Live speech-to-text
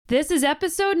This is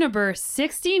episode number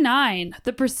 69,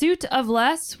 The Pursuit of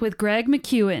Less with Greg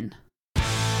McKeown.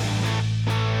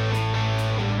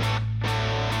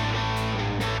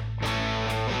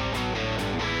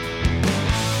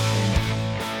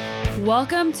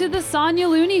 Welcome to the Sonia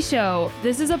Looney Show.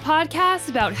 This is a podcast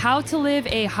about how to live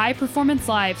a high-performance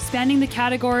life spanning the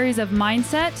categories of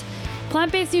mindset,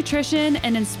 plant-based nutrition,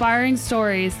 and inspiring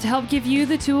stories to help give you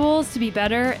the tools to be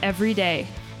better every day.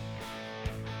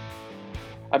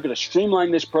 I've got to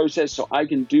streamline this process so I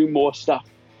can do more stuff.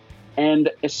 And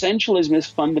essentialism is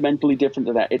fundamentally different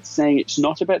to that. It's saying it's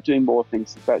not about doing more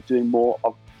things, it's about doing more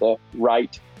of the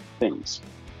right things.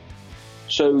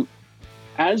 So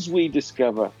as we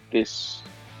discover this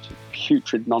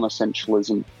putrid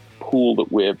non-essentialism pool that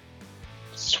we're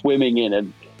swimming in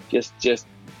and just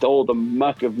all the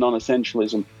muck of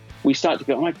non-essentialism, we start to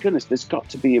go, oh my goodness, there's got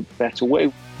to be a better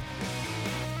way.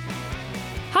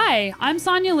 Hi, I'm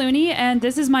Sonia Looney, and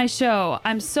this is my show.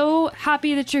 I'm so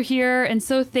happy that you're here and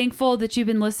so thankful that you've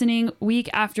been listening week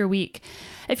after week.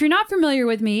 If you're not familiar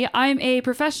with me, I'm a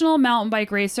professional mountain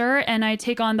bike racer, and I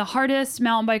take on the hardest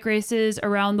mountain bike races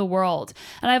around the world.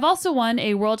 And I've also won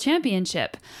a world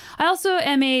championship. I also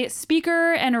am a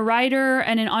speaker and a writer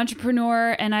and an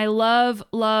entrepreneur, and I love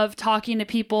talking to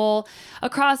people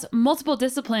across multiple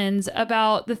disciplines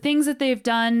about the things that they've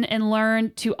done and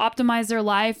learned to optimize their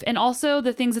life, and also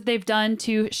the things that they've done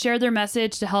to share their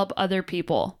message to help other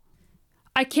people.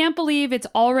 I can't believe it's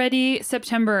already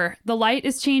September. The light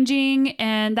is changing,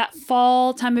 and that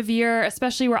fall time of year,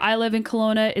 especially where I live in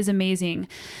Kelowna, is amazing.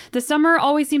 The summer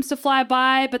always seems to fly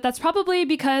by, but that's probably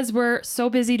because we're so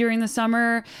busy during the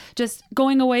summer, just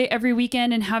going away every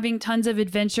weekend and having tons of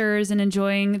adventures and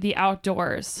enjoying the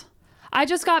outdoors. I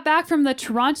just got back from the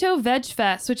Toronto Veg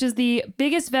Fest, which is the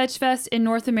biggest veg fest in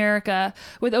North America,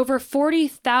 with over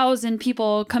 40,000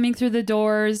 people coming through the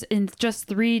doors in just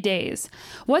 3 days.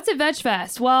 What's a veg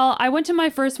fest? Well, I went to my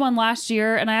first one last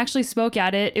year and I actually spoke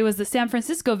at it. It was the San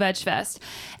Francisco Veg Fest.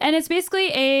 And it's basically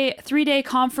a 3-day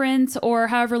conference, or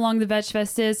however long the Veg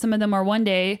Fest is. Some of them are 1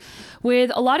 day,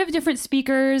 with a lot of different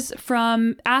speakers,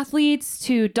 from athletes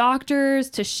to doctors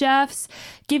to chefs,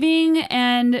 giving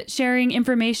and sharing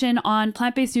information on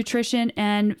plant-based nutrition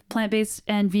and plant-based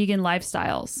and vegan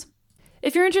lifestyles.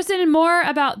 If you're interested in more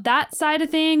about that side of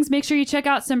things, make sure you check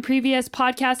out some previous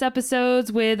podcast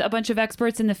episodes with a bunch of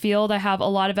experts in the field. I have a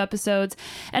lot of episodes.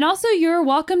 And also, you're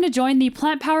welcome to join the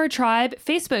Plant Power Tribe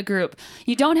Facebook group.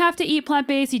 You don't have to eat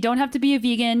plant-based. You don't have to be a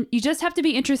vegan. You just have to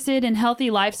be interested in healthy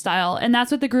lifestyle. And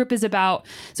that's what the group is about.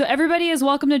 So everybody is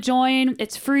welcome to join.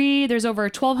 It's free. There's over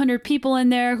 1,200 people in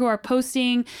there who are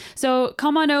posting. So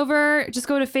come on over. Just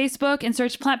go to Facebook and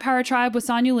search Plant Power Tribe with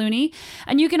Sonia Looney.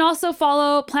 And you can also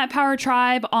follow Plant Power Tribe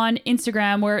on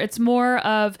Instagram, where it's more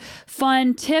of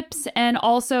fun tips and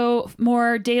also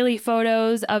more daily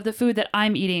photos of the food that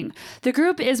I'm eating. The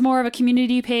group is more of a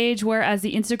community page, whereas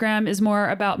the Instagram is more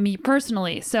about me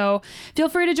personally. So feel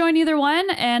free to join either one,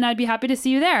 and I'd be happy to see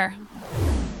you there.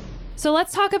 So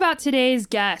let's talk about today's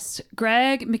guest,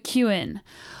 Greg McKeown.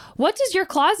 What does your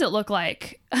closet look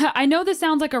like? I know this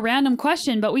sounds like a random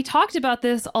question, but we talked about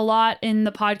this a lot in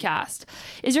the podcast.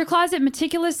 Is your closet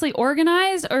meticulously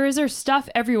organized, or is there stuff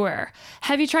everywhere?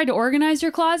 Have you tried to organize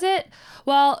your closet?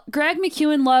 Well, Greg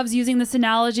McKeown loves using this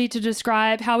analogy to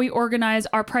describe how we organize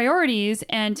our priorities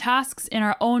and tasks in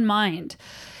our own mind.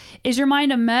 Is your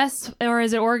mind a mess, or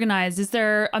is it organized? Is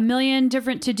there a million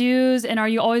different to-dos, and are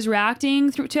you always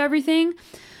reacting to everything?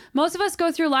 Most of us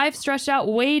go through life stretched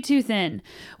out way too thin.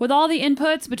 With all the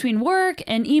inputs between work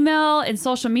and email and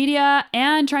social media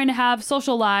and trying to have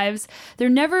social lives, there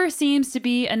never seems to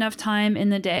be enough time in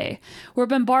the day. We're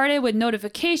bombarded with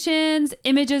notifications,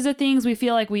 images of things we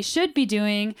feel like we should be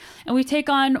doing, and we take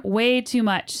on way too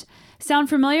much. Sound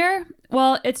familiar?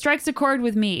 Well, it strikes a chord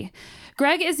with me.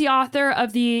 Greg is the author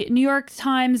of the New York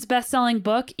Times bestselling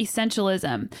book,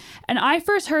 Essentialism. And I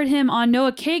first heard him on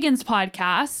Noah Kagan's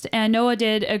podcast, and Noah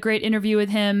did a great interview with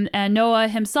him, and Noah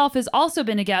himself has also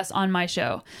been a guest on my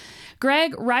show.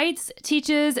 Greg writes,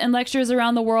 teaches, and lectures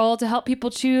around the world to help people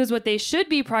choose what they should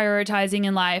be prioritizing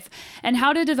in life and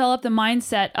how to develop the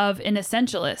mindset of an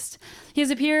essentialist. He has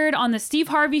appeared on The Steve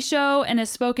Harvey Show and has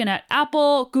spoken at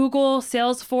Apple, Google,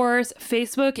 Salesforce,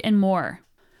 Facebook, and more.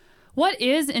 What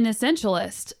is an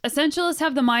essentialist? Essentialists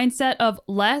have the mindset of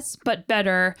less but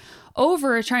better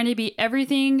over trying to be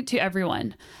everything to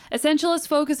everyone. Essentialists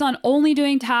focus on only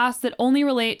doing tasks that only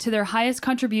relate to their highest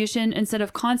contribution instead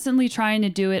of constantly trying to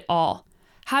do it all.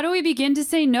 How do we begin to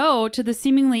say no to the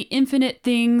seemingly infinite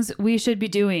things we should be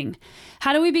doing?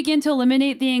 How do we begin to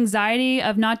eliminate the anxiety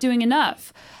of not doing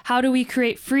enough? How do we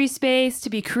create free space to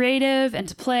be creative and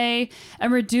to play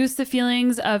and reduce the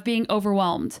feelings of being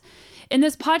overwhelmed? In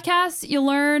this podcast, you'll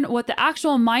learn what the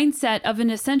actual mindset of an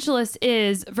essentialist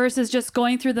is versus just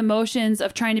going through the motions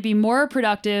of trying to be more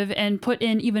productive and put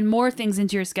in even more things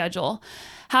into your schedule.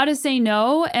 How to say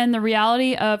no and the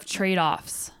reality of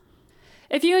trade-offs.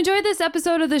 If you enjoyed this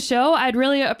episode of the show, I'd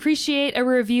really appreciate a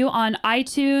review on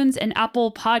iTunes and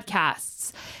Apple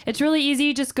Podcasts. It's really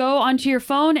easy. Just go onto your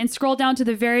phone and scroll down to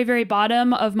the very, very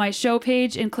bottom of my show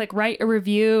page and click write a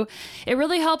review. It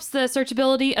really helps the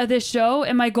searchability of this show,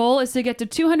 and my goal is to get to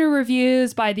 200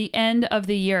 reviews by the end of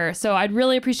the year. So I'd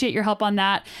really appreciate your help on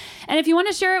that. And if you want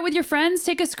to share it with your friends,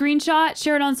 take a screenshot,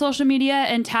 share it on social media,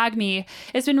 and tag me.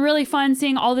 It's been really fun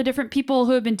seeing all the different people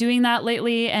who have been doing that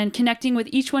lately and connecting with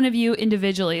each one of you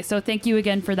individually. So thank you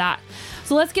again for that.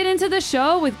 So let's get into the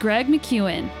show with Greg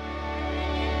McKeown.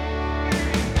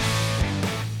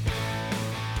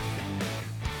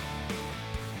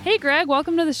 Hey, Greg,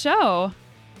 welcome to the show.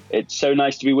 It's so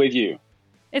nice to be with you.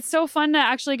 It's so fun to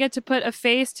actually get to put a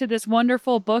face to this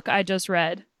wonderful book I just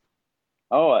read.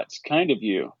 Oh, that's kind of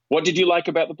you. What did you like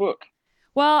about the book?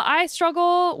 Well, I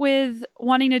struggle with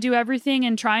wanting to do everything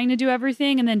and trying to do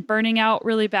everything and then burning out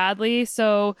really badly.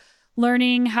 So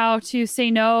learning how to say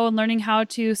no and learning how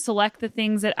to select the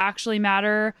things that actually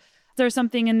matter. There's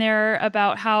something in there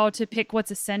about how to pick what's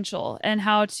essential and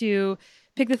how to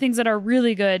pick the things that are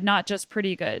really good, not just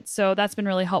pretty good. So that's been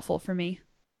really helpful for me.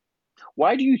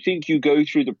 Why do you think you go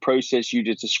through the process you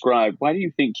just described? Why do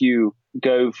you think you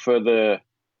go for the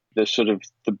sort of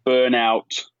the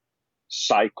burnout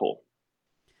cycle?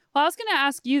 Well, I was going to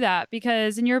ask you that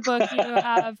because in your book, you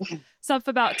have stuff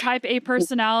about type A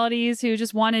personalities who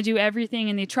just want to do everything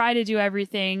and they try to do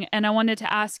everything. And I wanted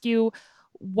to ask you,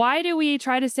 why do we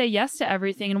try to say yes to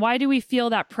everything? And why do we feel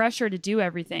that pressure to do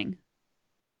everything?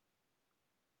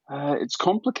 It's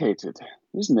complicated,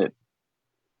 isn't it?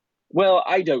 Well,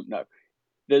 I don't know.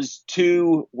 There's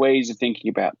two ways of thinking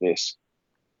about this.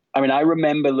 I mean, I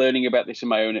remember learning about this in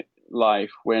my own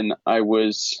life when I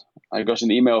got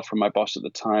an email from my boss at the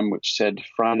time, which said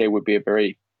Friday would be a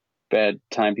very bad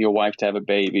time for your wife to have a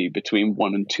baby between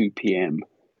 1 and 2 p.m.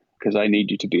 because I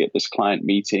need you to be at this client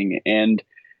meeting. And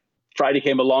Friday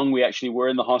came along. We actually were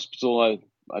in the hospital.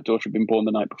 Our daughter had been born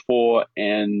the night before,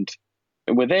 and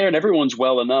we're there and everyone's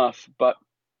well enough, but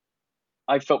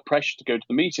I felt pressure to go to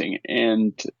the meeting.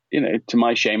 And, to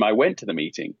my shame, I went to the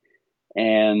meeting.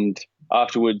 And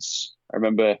afterwards, I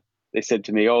remember they said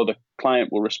to me, oh, the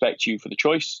client will respect you for the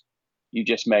choice you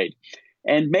just made.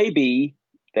 And maybe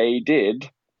they did,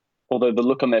 although the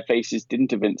look on their faces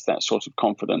didn't evince that sort of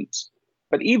confidence.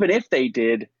 But even if they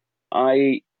did,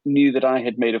 I knew that I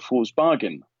had made a fool's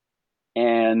bargain.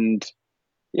 And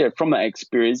from that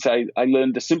experience, I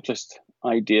learned the simplest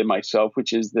idea myself,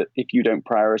 which is that if you don't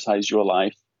prioritize your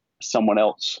life, someone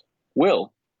else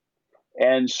will.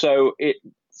 And so it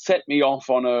set me off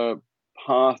on a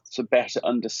path to better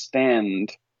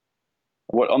understand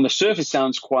what on the surface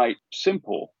sounds quite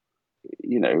simple,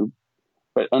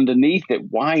 but underneath it,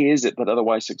 why is it that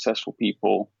otherwise successful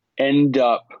people end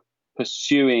up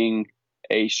pursuing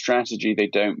a strategy they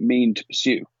don't mean to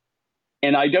pursue?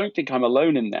 And I don't think I'm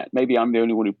alone in that. Maybe I'm the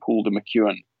only one who pulled a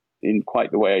McKeown in quite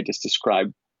the way I just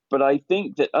described. But I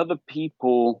think that other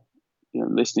people,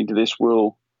 listening to this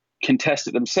will contest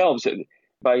it themselves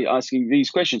by asking these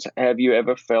questions. Have you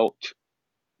ever felt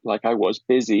like I was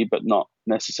busy but not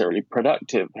necessarily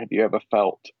productive? Have you ever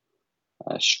felt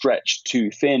stretched too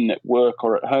thin at work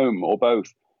or at home or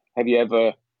both? Have you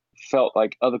ever felt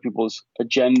like other people's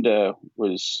agenda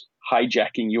was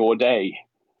hijacking your day?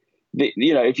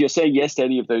 If you're saying yes to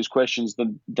any of those questions,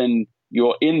 then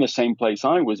you're in the same place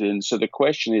I was in. So the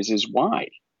question is why?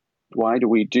 Why do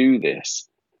we do this?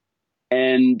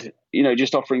 And,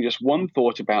 just offering just one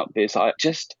thought about this, I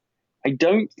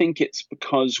don't think it's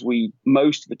because we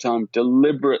most of the time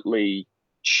deliberately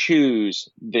choose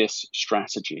this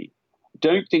strategy. I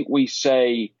don't think we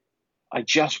say, I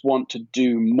just want to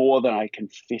do more than I can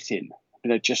fit in.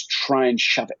 Just try and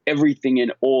shove everything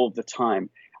in all the time.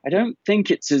 I don't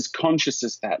think it's as conscious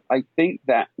as that. I think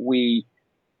that we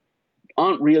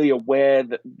aren't really aware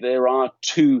that there are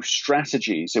two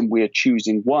strategies and we're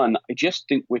choosing one. I just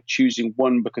think we're choosing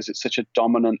one because it's such a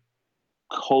dominant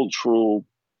cultural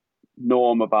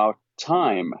norm of our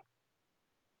time.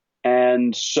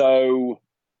 And so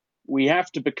we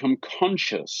have to become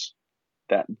conscious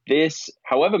that this,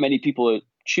 however many people are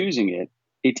choosing it,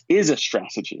 it is a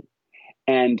strategy.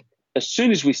 And as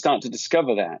soon as we start to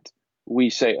discover that, we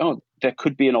say, oh, there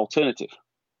could be an alternative.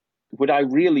 would I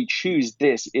really choose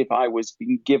this if I was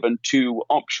being given two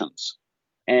options?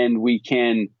 And we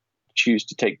can choose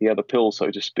to take the other pill, so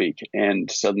to speak,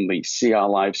 and suddenly see our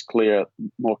lives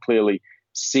more clearly,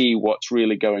 see what's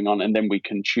really going on, and then we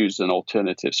can choose an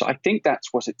alternative. So I think that's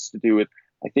what it's to do with.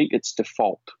 I think it's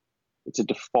default. It's a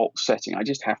default setting. I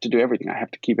just have to do everything. I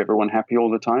have to keep everyone happy all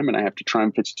the time, and I have to try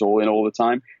and fit it all in all the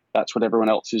time. That's what everyone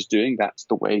else is doing. That's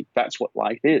the way. That's what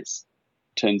life is.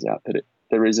 Turns out that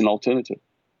there is an alternative.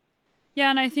 Yeah,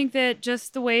 and I think that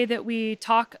just the way that we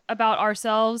talk about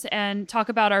ourselves and talk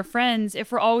about our friends,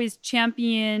 if we're always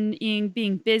championing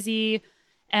being busy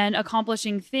and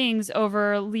accomplishing things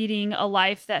over leading a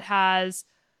life that has,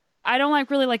 I don't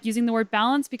really like using the word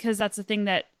balance, because that's the thing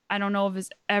that I don't know if is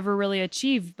ever really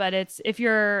achieved, but it's if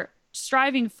you're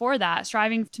striving for that,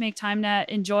 striving to make time to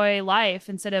enjoy life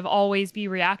instead of always be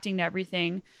reacting to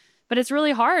everything. But it's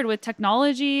really hard with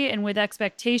technology and with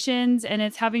expectations, and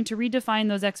it's having to redefine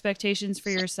those expectations for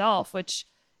yourself, which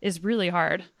is really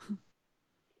hard.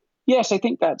 Yes, I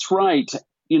think that's right.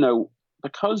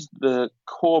 Because the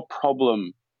core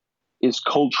problem is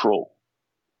cultural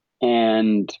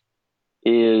and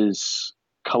is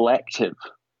collective,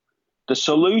 the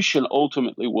solution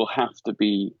ultimately will have to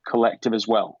be collective as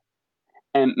well.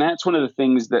 And that's one of the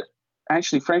things that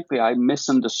actually, frankly, I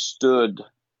misunderstood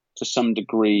to some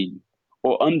degree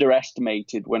or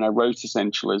underestimated when I wrote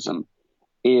Essentialism,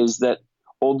 is that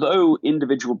although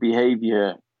individual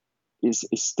behavior is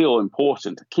still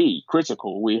important, key,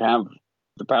 critical, we have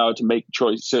the power to make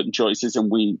certain choices,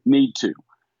 and we need to.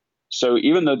 So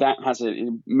even though that has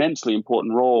an immensely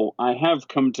important role, I have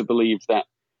come to believe that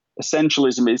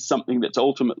essentialism is something that's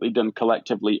ultimately done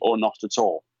collectively or not at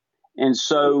all. And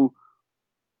so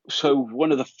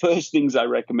one of the first things I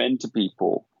recommend to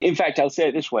people, in fact, I'll say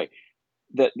it this way,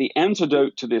 that the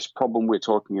antidote to this problem we're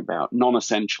talking about,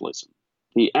 non-essentialism,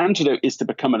 the antidote is to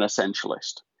become an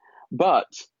essentialist. But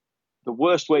the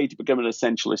worst way to become an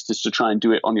essentialist is to try and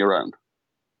do it on your own.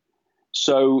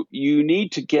 So you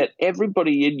need to get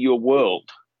everybody in your world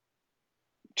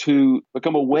to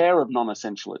become aware of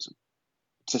non-essentialism,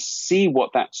 to see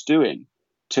what that's doing,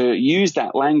 to use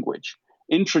that language,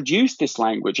 introduce this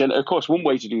language. And of course, one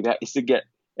way to do that is to get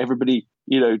everybody,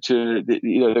 to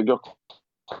the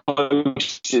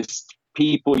closest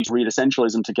people to read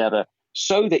Essentialism together,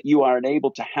 so that you are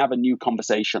able to have a new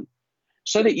conversation,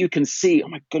 so that you can see, oh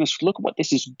my goodness, look at what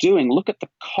this is doing. Look at the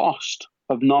cost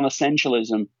of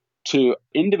non-essentialism to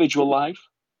individual life,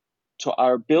 to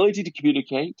our ability to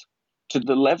communicate, to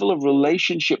the level of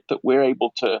relationship that we're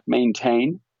able to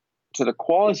maintain, to the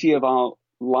quality of our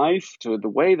life, to the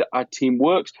way that our team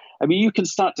works. I mean, you can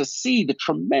start to see the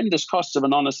tremendous costs of a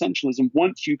non-essentialism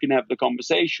once you can have the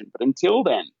conversation. But until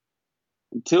then,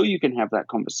 until you can have that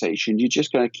conversation, you're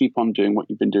just going to keep on doing what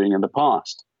you've been doing in the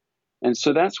past. And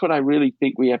so that's what I really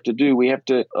think we have to do. We have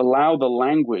to allow the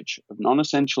language of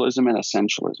non-essentialism and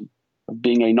essentialism, of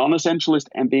being a non-essentialist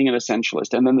and being an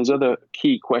essentialist. And then there's other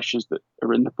key questions that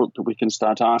are in the book that we can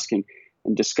start asking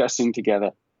and discussing together.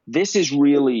 This is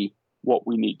really what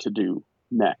we need to do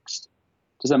next.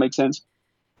 Does that make sense?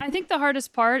 I think the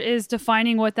hardest part is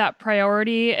defining what that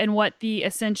priority and what the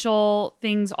essential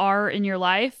things are in your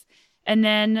life, and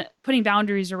then putting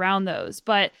boundaries around those.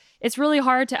 But it's really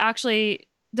hard to actually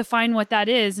define what that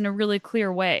is in a really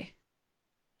clear way.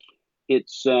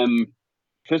 It's,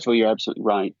 first of all, you're absolutely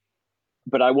right.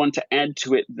 But I want to add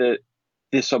to it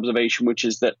this observation, which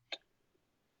is that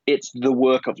it's the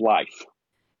work of life.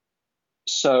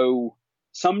 So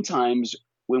sometimes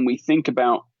when we think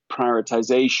about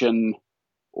prioritization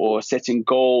or setting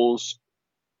goals,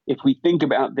 if we think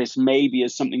about this maybe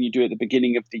as something you do at the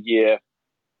beginning of the year,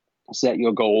 set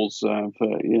your goals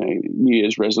for New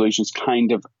Year's resolutions,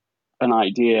 kind of an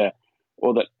idea,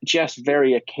 or that just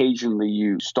very occasionally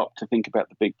you stop to think about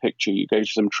the big picture, you go to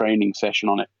some training session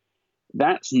on it.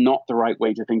 That's not the right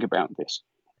way to think about this.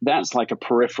 That's like a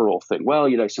peripheral thing. Well,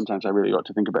 sometimes I really ought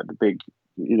to think about the big,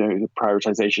 the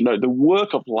prioritization. No, the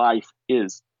work of life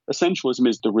is, essentialism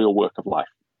is the real work of life.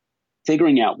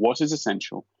 Figuring out what is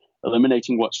essential,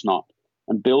 eliminating what's not,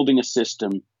 and building a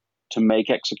system to make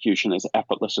execution as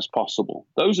effortless as possible.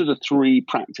 Those are the three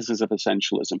practices of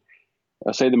essentialism.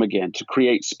 I'll say them again: to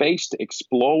create space to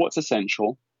explore what's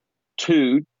essential,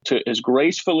 two, to as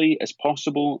gracefully as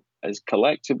possible, as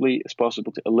collectively as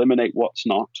possible, to eliminate what's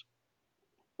not,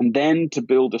 and then to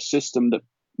build a system that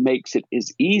makes it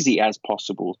as easy as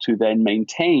possible to then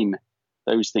maintain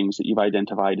those things that you've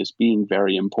identified as being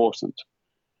very important.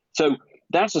 So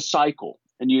that's a cycle,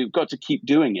 and you've got to keep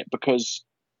doing it, because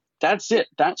that's it.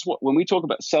 That's what, when we talk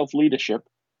about self-leadership,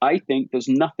 I think there's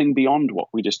nothing beyond what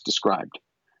we just described.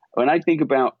 When I think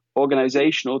about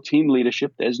organizational team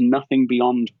leadership, there's nothing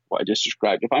beyond what I just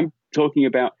described. If I'm talking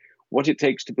about what it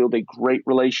takes to build a great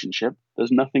relationship,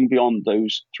 there's nothing beyond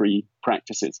those three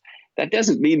practices. That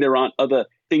doesn't mean there aren't other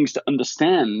things to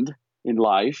understand in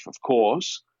life, of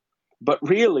course, but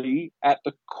really at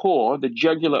the core, the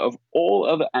jugular of all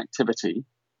other activity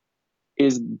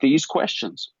is these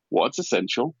questions. What's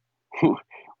essential?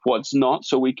 What's not,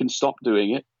 so we can stop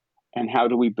doing it? And how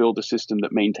do we build a system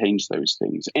that maintains those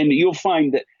things? And you'll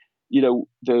find that,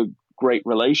 the great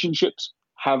relationships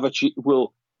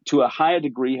will, to a higher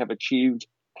degree, have achieved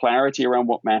clarity around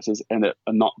what matters and are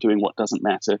not doing what doesn't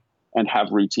matter, and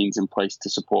have routines in place to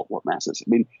support what matters. I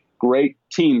mean, great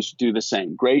teams do the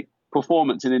same. Great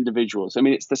performance in individuals. I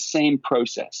mean, it's the same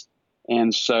process.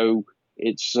 And so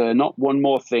it's not one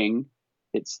more thing.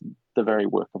 It's the very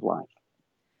work of life.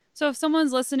 So if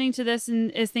someone's listening to this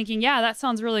and is thinking, yeah, that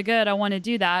sounds really good, I want to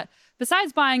do that,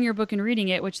 besides buying your book and reading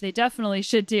it, which they definitely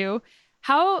should do,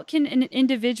 what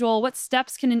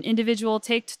steps can an individual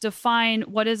take to define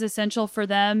what is essential for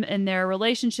them in their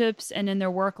relationships and in their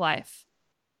work life?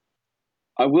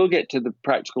 I will get to the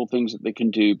practical things that they can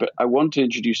do, but I want to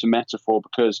introduce a metaphor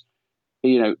because,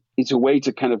 it's a way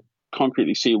to kind of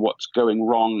concretely see what's going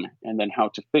wrong and then how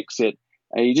to fix it.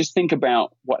 You just think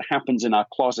about what happens in our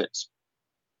closets.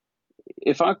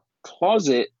 If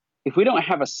we don't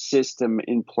have a system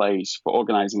in place for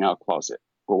organizing our closet,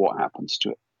 well, what happens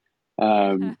to it?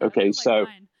 Okay, so,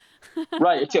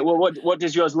 right. Well, what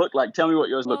does yours look like? Tell me what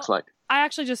yours looks like. I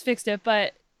actually just fixed it,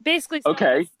 but basically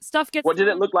stuff gets... What did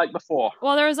it look like before?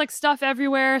 Well, there was like stuff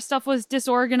everywhere. Stuff was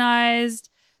disorganized.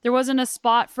 There wasn't a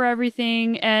spot for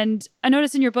everything. And I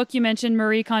noticed in your book, you mentioned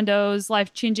Marie Kondo's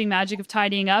life-changing magic of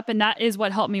tidying up. And that is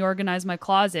what helped me organize my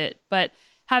closet. But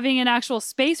having an actual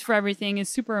space for everything is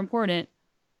super important.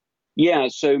 Yeah,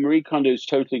 so Marie Kondo's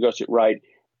totally got it right,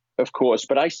 of course.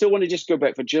 But I still want to just go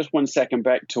back for just 1 second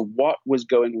back to what was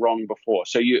going wrong before.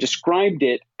 So you described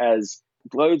it as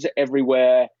clothes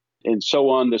everywhere and so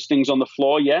on. There's things on the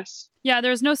floor, yes? Yeah,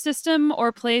 there's no system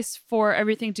or place for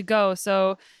everything to go.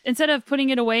 So instead of putting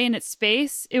it away in its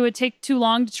space, it would take too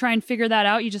long to try and figure that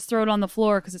out. You just throw it on the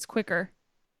floor because it's quicker.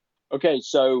 Okay,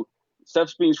 so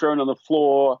stuff's being thrown on the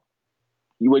floor.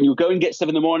 When you go and get stuff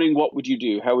in the morning, what would you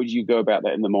do? How would you go about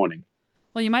that in the morning?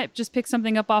 Well, you might just pick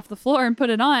something up off the floor and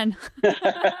put it on.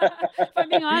 If I'm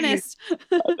being honest.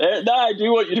 No, I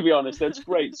do want you to be honest. That's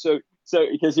great. So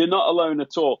because you're not alone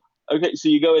at all. Okay, so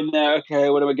you go in there. Okay,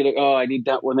 what am I going to? Oh, I need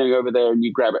that one thing over there, and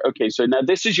you grab it. Okay, so now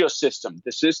this is your system.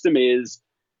 The system is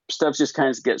stuff just kind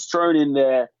of gets thrown in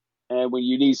there, and when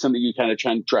you need something, you kind of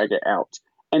try and drag it out.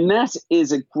 And that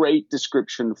is a great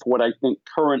description for what I think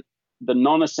the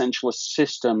non-essentialist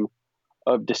system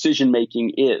of decision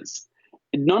making is.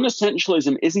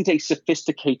 Non-essentialism isn't a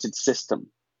sophisticated system.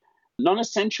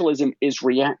 Non-essentialism is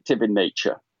reactive in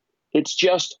nature. It's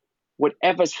just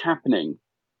whatever's happening.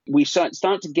 We start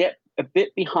to get a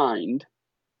bit behind.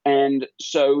 And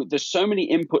so there's so many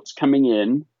inputs coming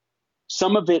in.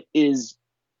 Some of it is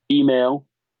email,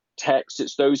 text,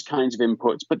 it's those kinds of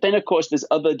inputs. But then, of course, there's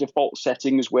other default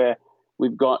settings where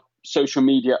we've got social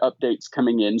media updates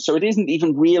coming in. So it isn't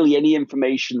even really any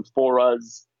information for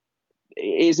us.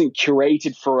 It isn't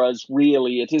curated for us,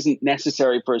 really. It isn't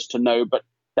necessary for us to know, but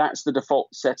that's the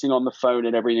default setting on the phone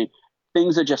and everything.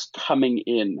 Things are just coming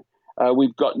in.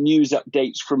 We've got news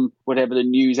updates from whatever the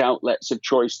news outlets of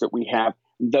choice that we have.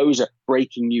 Those are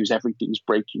breaking news. Everything's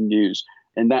breaking news,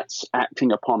 and that's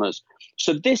acting upon us.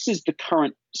 So this is the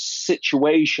current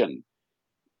situation.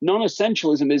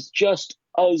 Non-essentialism is just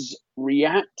us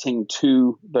reacting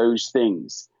to those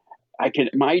things.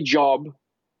 My job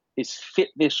is fit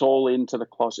this all into the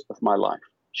closet of my life.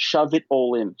 Shove it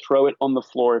all in. Throw it on the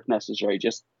floor if necessary.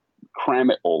 Just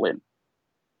cram it all in.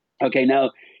 Okay,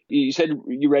 now, you said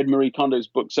you read Marie Kondo's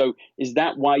book. So is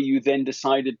that why you then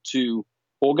decided to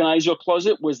organize your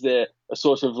closet? Was there a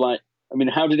sort of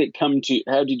how did it come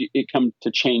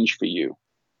to change for you?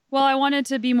 Well, I wanted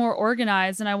to be more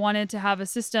organized and I wanted to have a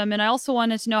system. And I also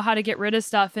wanted to know how to get rid of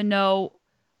stuff and know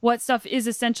what stuff is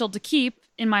essential to keep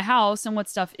in my house and what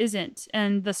stuff isn't.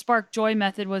 And the Spark Joy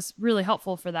method was really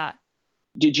helpful for that.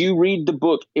 Did you read the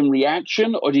book in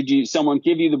reaction, or did someone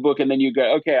give you the book and then you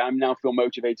go, okay, I'm now feel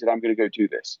motivated, I'm going to go do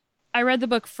this? I read the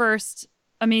book first,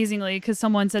 amazingly, because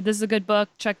someone said, this is a good book,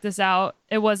 check this out.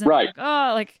 It wasn't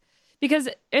because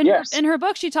in her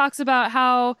book, she talks about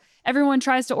how everyone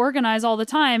tries to organize all the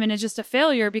time and it's just a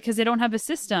failure because they don't have a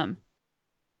system.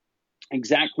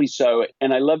 Exactly so.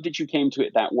 And I love that you came to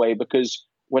it that way, because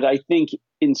what I think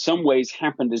in some ways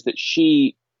happened is that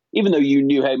she, even though you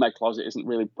knew, hey, my closet isn't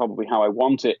really probably how I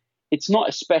want it, it's not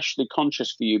especially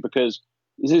conscious for you because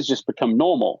this has just become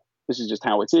normal. This is just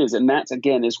how it is. And that's,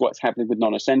 again, is what's happening with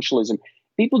non-essentialism.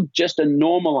 People just are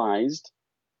normalized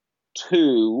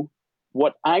to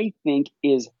what I think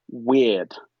is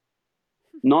weird.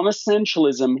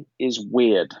 Non-essentialism is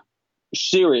weird.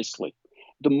 Seriously.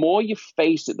 The more you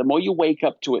face it, the more you wake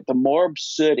up to it, the more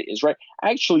absurd it is, right?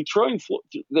 Actually, throwing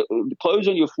the clothes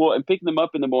on your floor and picking them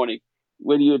up in the morning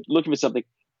when you're looking for something,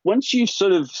 once you've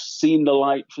sort of seen the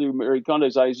light through Marie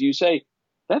Kondo's eyes, you say,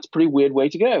 that's a pretty weird way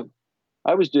to go.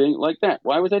 I was doing it like that.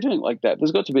 Why was I doing it like that? There's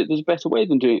a better way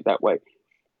than doing it that way.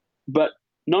 But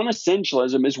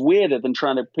non-essentialism is weirder than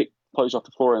trying to pick clothes off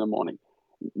the floor in the morning.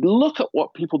 Look at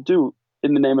what people do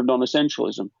in the name of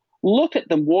non-essentialism. Look at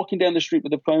them walking down the street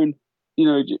with a phone,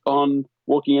 on,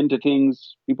 walking into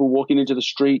things, people walking into the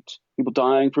street, people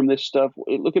dying from this stuff.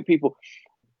 Look at people.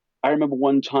 I remember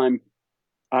one time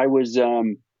I was,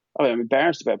 I'm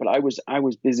embarrassed about it, but I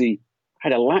was busy. I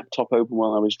had a laptop open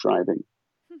while I was driving.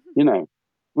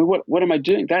 What am I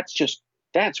doing?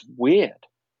 That's weird.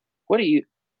 What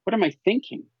am I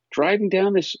thinking? Driving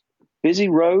down this busy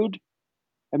road?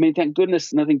 I mean, thank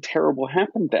goodness nothing terrible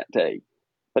happened that day.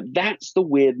 But that's the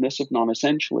weirdness of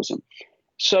non-essentialism.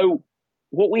 So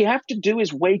what we have to do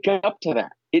is wake up to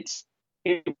that. It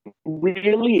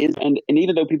really is. And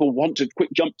even though people want to quick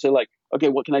jump to like, okay,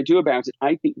 what can I do about it?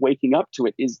 I think waking up to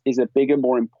it is a bigger,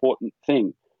 more important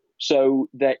thing, so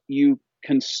that you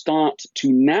can start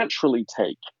to naturally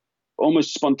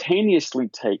almost spontaneously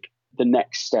take the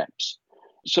next steps.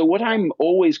 So what I'm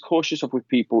always cautious of with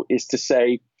people is to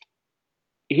say,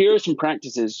 here are some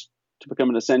practices to become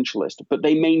an essentialist, but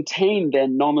they maintain their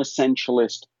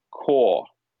non-essentialist core.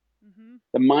 Mm-hmm.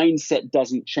 The mindset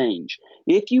doesn't change.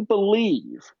 If you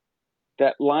believe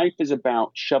that life is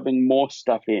about shoving more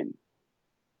stuff in,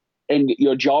 and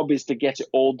your job is to get it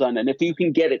all done, and if you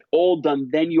can get it all done,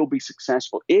 then you'll be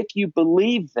successful. If you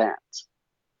believe that,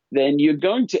 then you're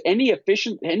going to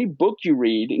any book you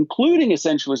read, including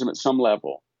essentialism at some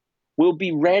level, will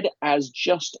be read as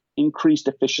just increased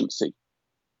efficiency.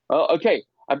 Okay,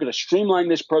 I've got to streamline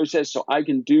this process so I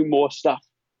can do more stuff.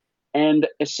 And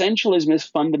essentialism is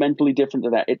fundamentally different to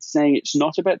that. It's saying it's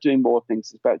not about doing more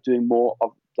things, it's about doing more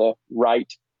of the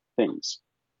right things.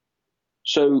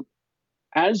 So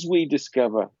as we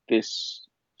discover this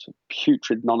sort of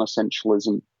putrid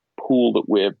non-essentialism pool that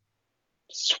we're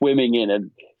swimming in,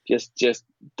 and just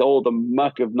all the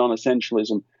muck of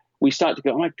non-essentialism, we start to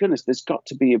go, oh my goodness, there's got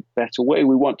to be a better way.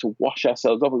 We want to wash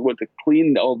ourselves off. We want to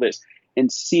clean all this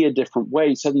and see a different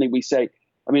way. Suddenly we say,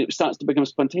 it starts to become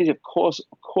spontaneous. Of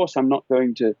course, I'm not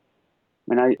going to.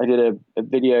 I did a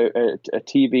video, a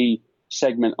TV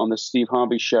segment on the Steve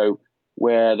Harvey show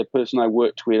where the person I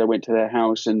worked with, I went to their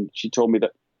house and she told me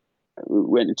that we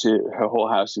went into her whole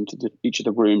house, into each of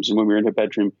the rooms. And when we were in her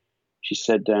bedroom, she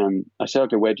said, I said,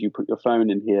 okay, where do you put your phone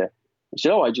in here? She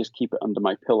said, I just keep it under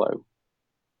my pillow.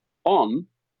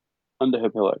 Under her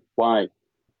pillow. Why?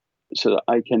 So that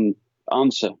I can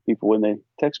answer people when they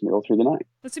text me all through the night.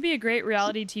 This would be a great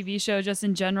reality TV show just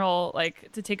in general,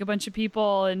 like to take a bunch of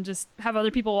people and just have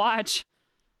other people watch.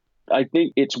 I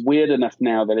think it's weird enough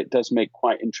now that it does make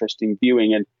quite interesting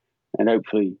viewing, and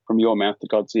hopefully from your mouth to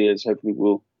God's ears, hopefully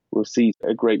we'll see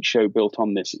a great show built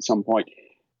on this at some point.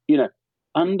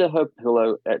 Under her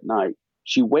pillow at night,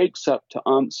 she wakes up to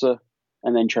answer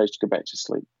and then tries to go back to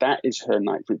sleep. That is her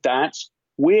night. That's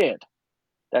weird.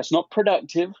 That's not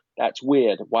productive. That's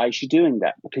weird. Why is she doing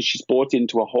that? Because she's bought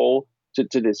into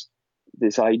to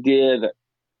this idea that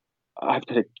I've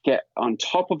got to get on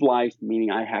top of life,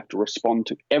 meaning I have to respond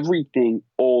to everything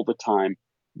all the time.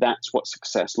 That's what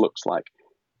success looks like.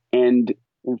 And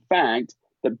in fact,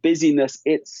 the busyness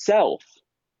itself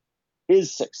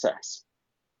is success.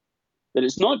 That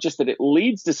it's not just that it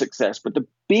leads to success, but the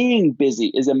being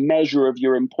busy is a measure of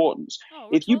your importance. Oh,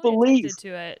 if you believe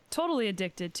totally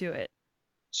addicted to it.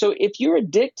 So if you're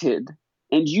addicted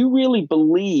and you really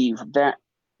believe that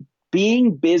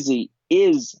being busy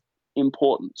is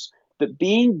importance, that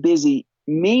being busy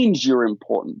means you're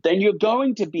important, then you're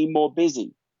going to be more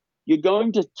busy. You're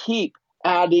going to keep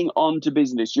adding on to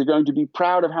business. You're going to be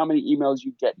proud of how many emails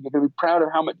you get. You're going to be proud of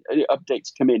how many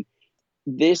updates come in.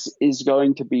 This is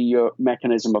going to be your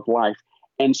mechanism of life.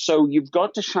 And so you've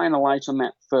got to shine a light on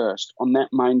that first, on that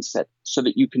mindset, so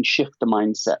that you can shift the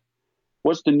mindset.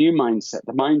 What's the new mindset?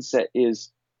 The mindset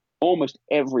is almost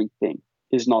everything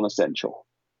is non-essential.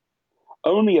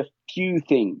 Only a few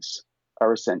things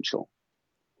are essential.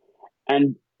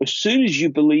 And as soon as you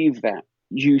believe that,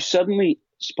 you suddenly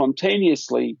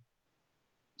spontaneously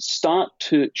start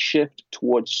to shift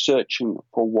towards searching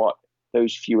for what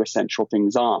those few essential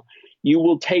things are. You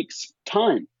will take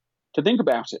time to think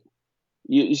about it.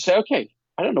 You say, okay,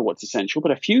 I don't know what's essential,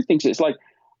 but a few things. It's like,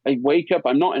 I wake up,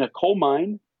 I'm not in a coal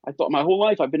mine. I thought my whole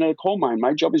life I've been in a coal mine.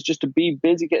 My job is just to be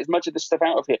busy, get as much of this stuff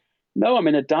out of here. No, I'm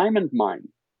in a diamond mine.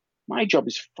 My job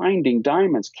is finding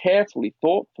diamonds carefully,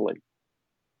 thoughtfully,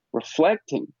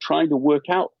 reflecting, trying to work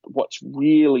out what's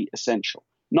really essential.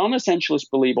 Non-essentialists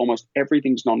believe almost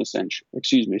everything's non-essential.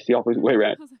 Excuse me, it's the opposite way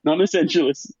around.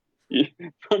 Non-essentialists,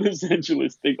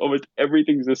 non-essentialists think almost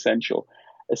everything's essential.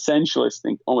 Essentialists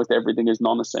think almost everything is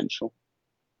non-essential.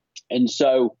 And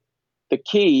so the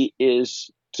key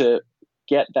is to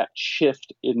get that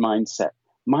shift in mindset.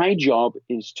 My job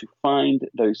is to find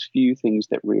those few things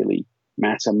that really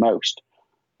matter most.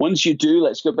 Once you do,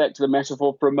 let's go back to the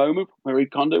metaphor for a moment. Marie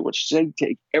Kondo, what she said,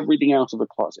 take everything out of the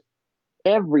closet.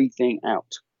 Everything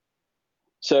out.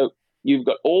 So you've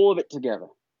got all of it together.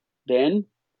 Then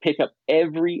pick up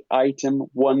every item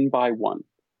one by one.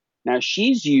 Now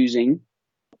she's using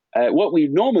what we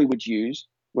normally would use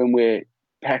when we're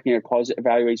packing a closet,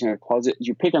 evaluating a closet, is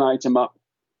you pick an item up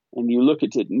and you look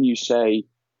at it and you say,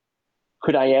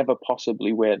 could I ever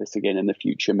possibly wear this again in the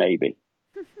future? Maybe.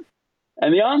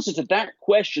 And the answer to that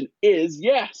question is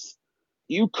yes.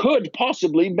 You could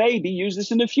possibly maybe use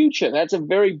this in the future. That's a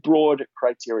very broad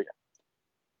criteria.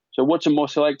 So what's a more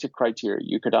selective criteria?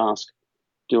 You could ask,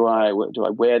 do I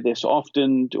wear this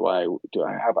often?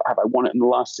 Have I worn it in the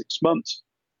last 6 months?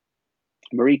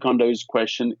 Marie Kondo's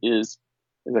question is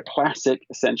a classic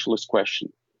essentialist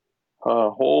question. Her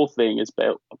whole thing is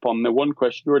built upon the one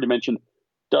question you already mentioned: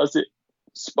 does it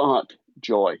spark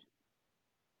joy?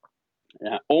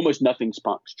 Almost nothing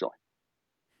sparks joy.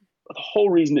 But the whole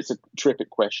reason it's a terrific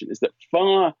question is that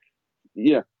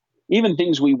even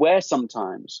things we wear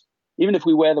sometimes, even if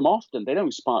we wear them often, they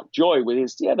don't spark joy.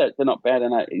 They're not bad,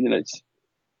 and it's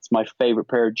my favorite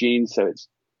pair of jeans. So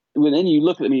then you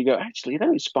look at them and you go, actually, they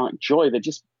don't spark joy. They're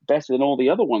just better than all the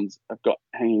other ones I've got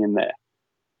hanging in there.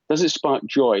 Does it spark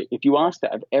joy? If you ask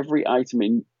that of every item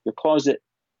in your closet,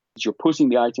 as you're putting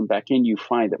the item back in, you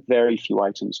find that very few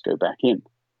items go back in.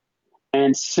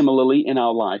 And similarly, in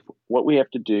our life, what we have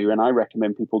to do, and I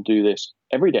recommend people do this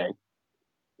every day,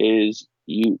 is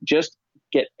you just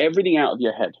get everything out of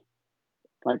your head,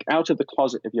 like out of the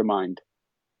closet of your mind.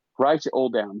 Write it all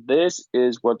down. This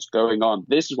is what's going on.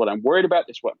 This is what I'm worried about.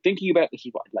 This is what I'm thinking about. This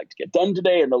is what I'd like to get done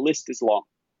today. And the list is long.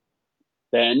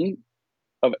 Then,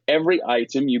 of every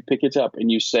item, you pick it up and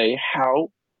you say,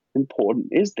 how important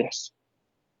is this?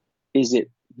 Is it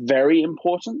very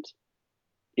important?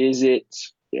 Is it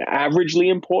averagely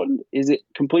important? Is it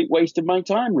complete waste of my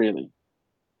time, really?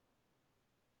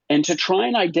 And to try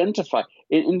and identify,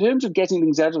 in terms of getting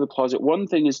things out of the closet, one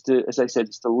thing is to, as I said,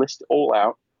 is to list it all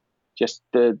out, just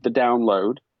the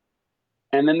download.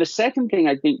 And then the second thing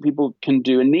I think people can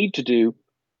do and need to do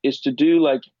is to do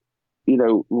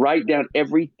write down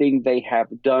everything they have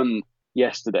done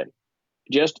yesterday.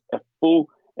 Just a full,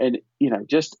 and,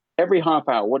 just every half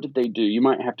hour, what did they do? You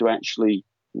might have to actually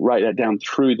write that down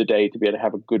through the day to be able to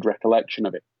have a good recollection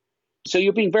of it. So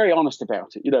you're being very honest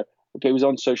about it. Okay, it was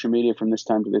on social media from this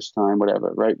time to this time,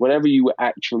 whatever, right? Whatever you were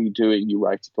actually doing, you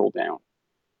write it all down.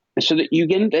 And so that you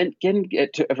can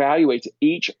get to evaluate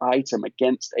each item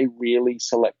against a really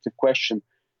selective question.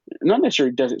 Not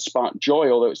necessarily does it spark joy,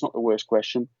 although it's not the worst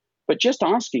question, but just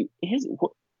asking,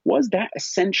 was that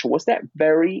essential? Was that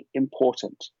very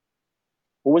important?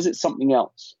 Or was it something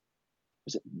else?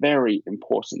 Was it very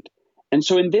important? And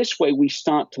so in this way, we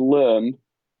start to learn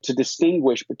to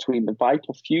distinguish between the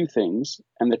vital few things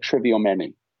and the trivial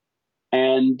many.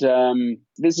 And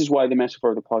this is why the metaphor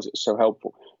of the closet is so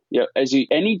helpful.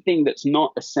 Anything that's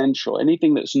not essential,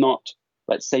 anything that's not,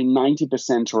 let's say,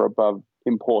 90% or above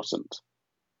important,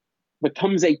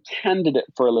 becomes a candidate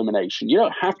for elimination. You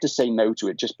don't have to say no to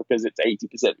it just because it's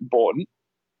 80% important,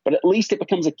 but at least it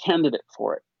becomes a candidate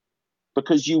for it.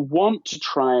 Because you want to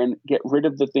try and get rid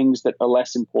of the things that are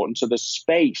less important. So there's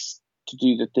space to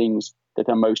do the things that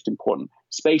are most important,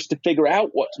 space to figure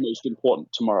out what's most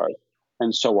important tomorrow,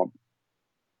 and so on.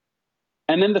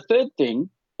 And then the third thing,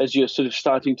 as you're sort of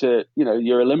starting to,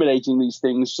 you're eliminating these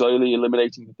things, slowly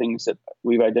eliminating the things that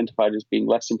we've identified as being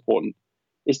less important,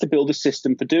 is to build a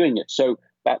system for doing it. So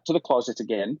back to the closet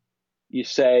again, you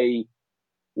say,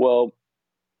 well,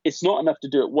 it's not enough to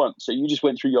do it once. So you just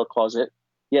went through your closet.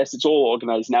 Yes, it's all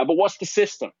organized now, but what's the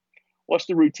system? What's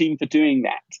the routine for doing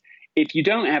that? If you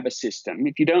don't have a system,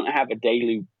 if you don't have a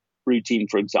daily routine,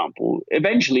 for example,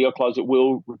 eventually your closet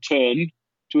will return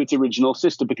to its original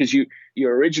system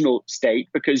your original state,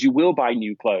 because you will buy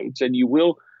new clothes and you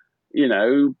will,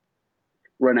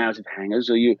 run out of hangers,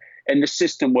 and the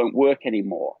system won't work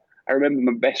anymore. I remember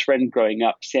my best friend growing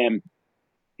up, Sam,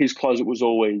 his closet was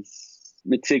always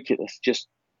meticulous, just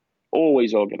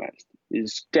always organized.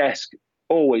 His desk,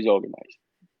 always organized.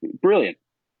 Brilliant.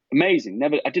 Amazing.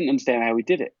 I didn't understand how he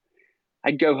did it.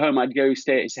 I'd go home, I'd go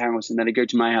stay at his house, and then I'd go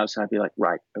to my house, and I'd be like,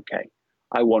 right, okay.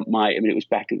 It was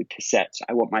back in the cassettes.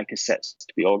 I want my cassettes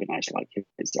to be organized like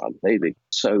his. They're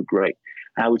so great.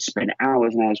 I would spend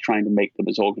hours and hours trying to make them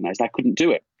as organized. I couldn't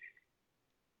do it.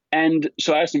 And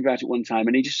so I asked him about it one time,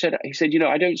 and he said,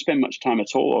 I don't spend much time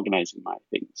at all organizing my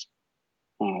things,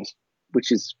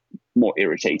 which is more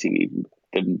irritating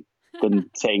even than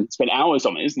saying spend hours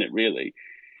on it, isn't it, really?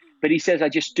 But he says, I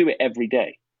just do it every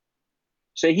day.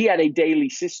 So he had a daily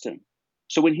system.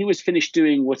 So when he was finished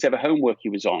doing whatever homework he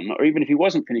was on, or even if he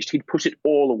wasn't finished, he'd put it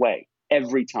all away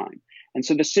every time. And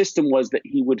so the system was that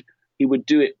he would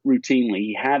do it routinely.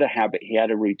 He had a habit, he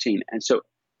had a routine. And so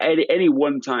at any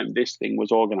one time, this thing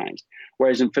was organized.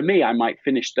 Whereas for me, I might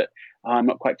finish that. I'm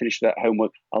not quite finished with that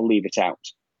homework. I'll leave it out.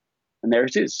 And there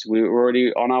it is. We were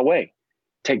already on our way.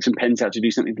 Take some pens out to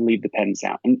do something, to leave the pens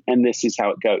out. And this is how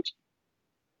it goes.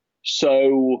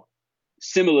 So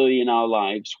similarly in our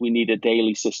lives, we need a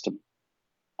daily system.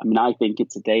 I mean, I think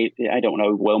it's a day. I don't want to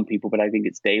overwhelm people, but I think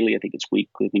it's daily. I think it's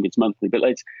weekly. I think it's monthly. But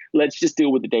let's just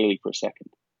deal with the daily for a second.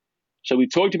 So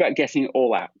we've talked about getting it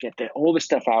all out, all the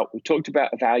stuff out. We've talked about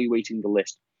evaluating the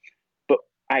list. But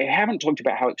I haven't talked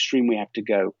about how extreme we have to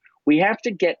go. We have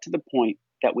to get to the point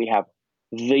that we have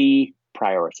the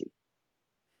priority.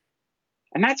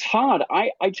 And that's hard.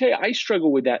 I tell you, I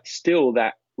struggle with that still,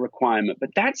 that requirement. But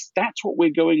that's what we're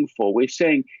going for. We're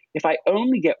saying, if I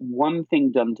only get one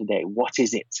thing done today, what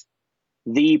is it?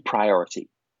 The priority.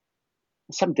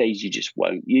 Some days you just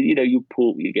won't. You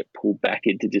get pulled back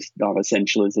into just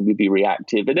non-essentialism. You be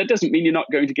reactive, and that doesn't mean you're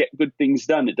not going to get good things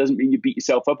done. It doesn't mean you beat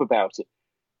yourself up about it.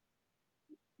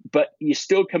 But you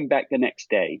still come back the next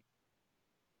day.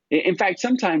 In fact,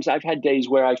 sometimes I've had days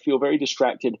where I feel very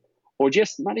distracted, or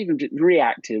just not even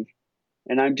reactive,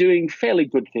 and I'm doing fairly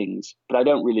good things, but I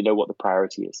don't really know what the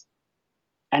priority is.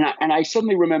 And I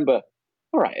suddenly remember,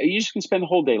 all right, are you just going to spend the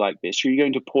whole day like this? Or are you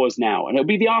going to pause now? And it'll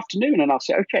be the afternoon, and I'll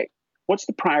say, okay, what's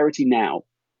the priority now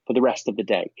for the rest of the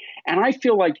day? And I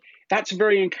feel like that's a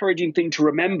very encouraging thing to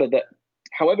remember, that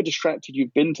however distracted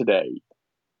you've been today,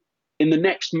 in the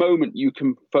next moment, you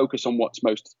can focus on what's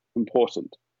most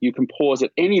important. You can pause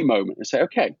at any moment and say,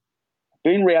 okay, I've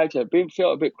been reactive,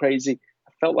 felt a bit crazy.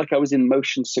 I felt like I was in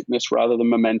motion sickness rather than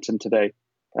momentum today.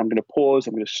 I'm going to pause,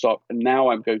 I'm going to stop, and now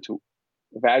I'm going to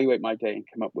evaluate my day and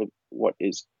come up with what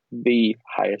is the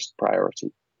highest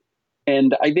priority.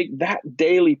 And I think that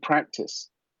daily practice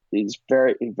is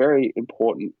very, very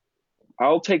important.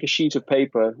 I'll take a sheet of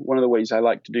paper. One of the ways I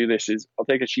like to do this is I'll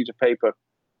take a sheet of paper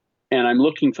and I'm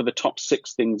looking for the top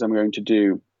 6 things I'm going to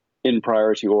do in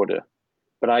priority order.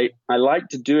 But I like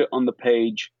to do it on the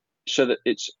page so that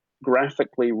it's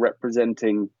graphically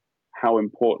representing how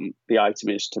important the item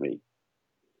is to me.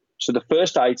 So the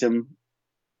first item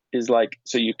is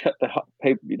so you cut the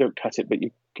paper, you don't cut it, but you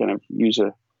kind of use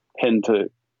a pen to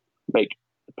make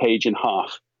the page in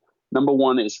half. Number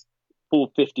 1 is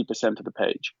full 50% of the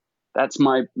page. That's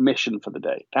my mission for the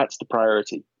day. That's the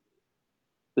priority.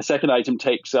 The second item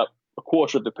takes up a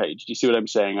quarter of the page. Do you see what I'm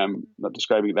saying? I'm not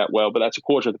describing it that well, but that's a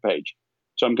quarter of the page.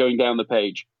 So I'm going down the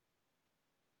page.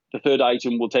 The third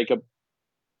item will take up,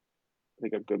 I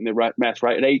think I've gotten the right math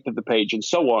right, an eighth of the page, and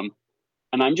so on.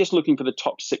 And I'm just looking for the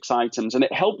top 6 items. And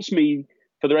it helps me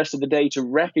for the rest of the day to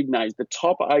recognize the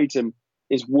top item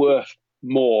is worth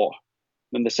more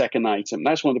than the second item.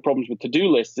 That's one of the problems with to-do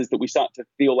lists, is that we start to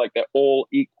feel like they're all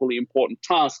equally important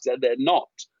tasks, and they're not.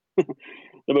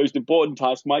 The most important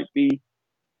task might be,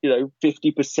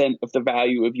 50% of the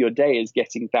value of your day is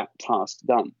getting that task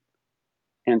done.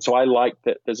 And so I like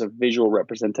that there's a visual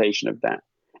representation of that.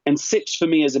 And 6 for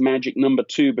me is a magic number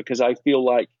too, because I feel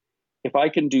like if I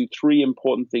can do 3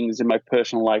 important things in my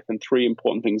personal life and 3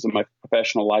 important things in my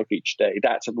professional life each day,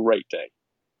 that's a great day.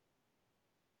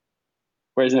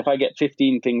 Whereas if I get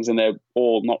 15 things and they're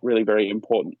all not really very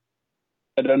important,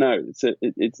 I don't know.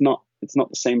 It's not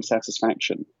the same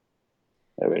satisfaction.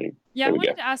 Really. Yeah, I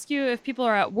wanted to ask you if people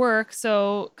are at work.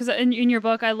 So, because in your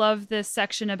book, I love this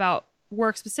section about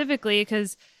work specifically,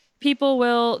 because people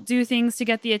will do things to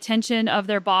get the attention of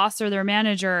their boss or their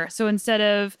manager. So instead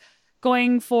of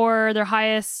going for their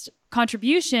highest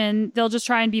contribution, they'll just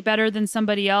try and be better than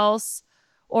somebody else,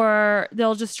 or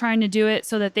they'll just trying to do it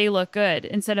so that they look good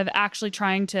instead of actually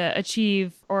trying to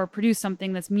achieve or produce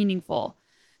something that's meaningful.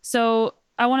 So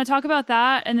I want to talk about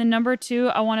that. And then number 2,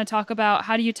 I want to talk about,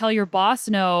 how do you tell your boss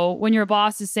no when your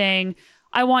boss is saying,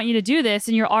 I want you to do this,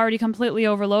 and you're already completely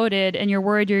overloaded and you're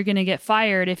worried you're going to get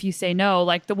fired if you say no,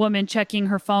 like the woman checking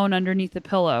her phone underneath the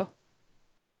pillow.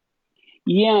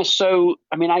 Yeah. So,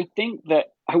 I think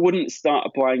that I wouldn't start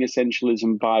applying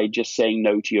essentialism by just saying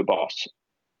no to your boss.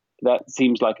 That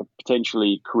seems like a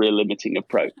potentially career limiting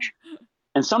approach.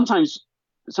 And sometimes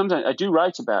I do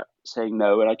write about saying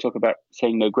no, and I talk about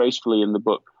saying no gracefully in the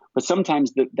book. But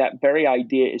sometimes that very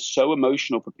idea is so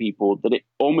emotional for people that it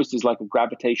almost is like a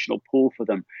gravitational pull for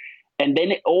them. And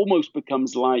then it almost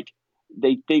becomes like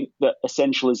they think that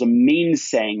essentialism means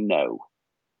saying no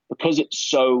because it's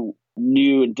so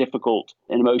new and difficult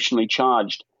and emotionally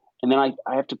charged. And then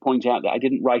I have to point out that I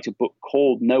didn't write a book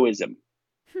called Noism.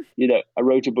 I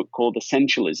wrote a book called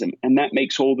Essentialism, and that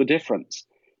makes all the difference.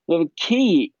 The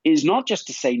key is not just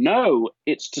to say no,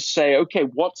 it's to say, okay,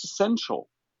 what's essential?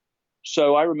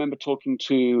 So I remember talking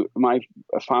to my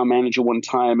farm manager one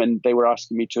time, and they were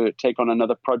asking me to take on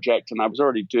another project, and I was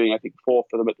already doing, I think, 4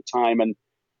 for them at the time.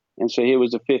 And so here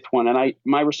was the 5th one. And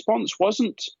my response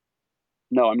wasn't,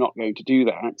 no, I'm not going to do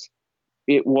that.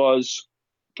 It was,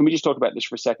 can we just talk about this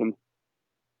for a second?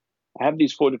 I have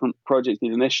these 4 different projects,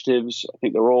 these initiatives. I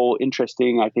think they're all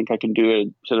interesting. I think I can do a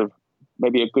sort of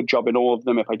maybe a good job in all of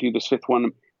them. If I do this 5th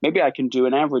one, maybe I can do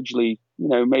an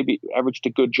maybe average to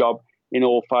good job in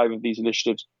all 5 of these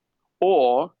initiatives.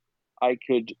 Or I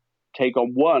could take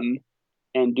on one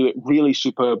and do it really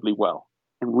superbly well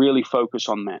and really focus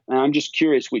on that. And I'm just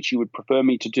curious which you would prefer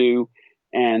me to do.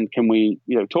 And can we,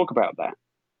 talk about that?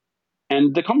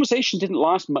 And the conversation didn't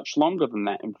last much longer than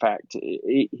that. In fact,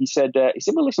 he said,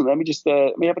 well, listen, let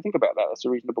me have a think about that. That's a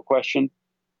reasonable question.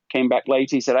 Came back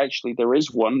later. He said, actually, there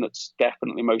is one that's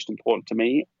definitely most important to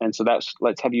me. And so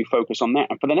let's have you focus on that.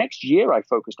 And for the next year, I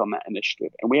focused on that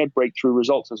initiative. And we had breakthrough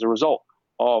results as a result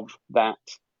of that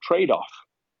trade-off.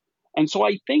 And so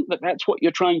I think that that's what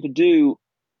you're trying to do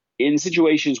in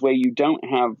situations where you don't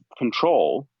have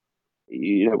control,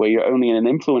 where you're only in an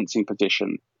influencing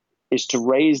position, is to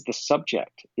raise the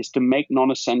subject, is to make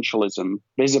non-essentialism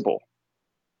visible,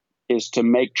 is to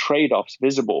make trade-offs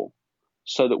visible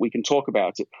so that we can talk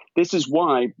about it. This is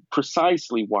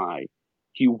precisely why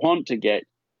you want to get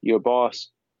your boss,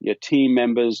 your team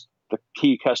members, the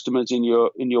key customers in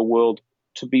your world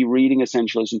to be reading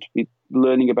Essentialism, to be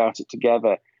learning about it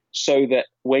together, so that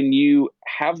when you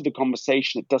have the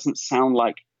conversation, it doesn't sound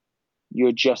like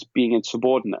you're just being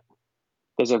insubordinate.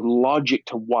 There's a logic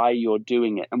to why you're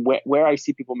doing it. And where I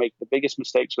see people make the biggest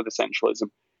mistakes with Essentialism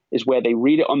is where they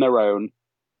read it on their own,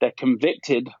 they're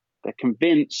convicted, they're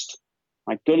convinced,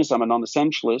 my goodness, I'm a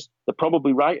non-essentialist. They're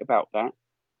probably right about that.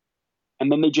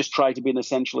 And then they just try to be an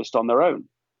essentialist on their own.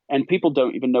 And people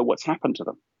don't even know what's happened to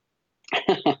them.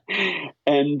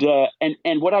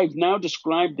 And what I've now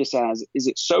described this as is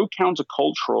it's so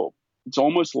countercultural. It's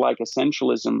almost like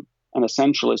essentialism and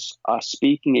essentialists are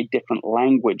speaking a different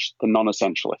language than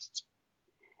non-essentialists.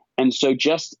 And so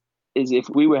just as if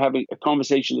we were having a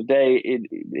conversation today in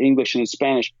English and in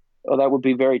Spanish, that would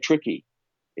be very tricky.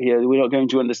 We're not going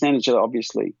to understand each other,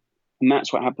 obviously. And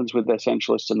that's what happens with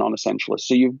essentialists and non-essentialists.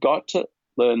 So you've got to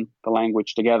learn the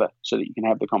language together so that you can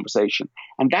have the conversation.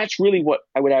 And that's really what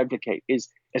I would advocate is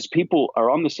as people are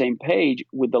on the same page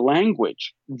with the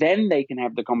language, then they can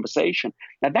have the conversation.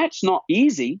 Now, that's not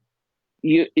easy.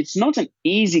 It's not an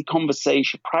easy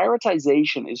conversation.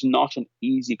 Prioritization is not an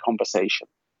easy conversation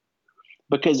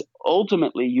because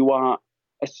ultimately you are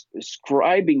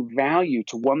ascribing value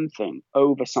to one thing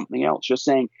over something else. You're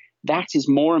saying that is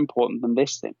more important than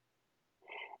this thing.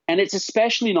 And it's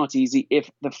especially not easy if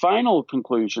the final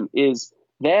conclusion is,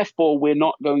 therefore, we're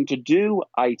not going to do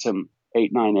item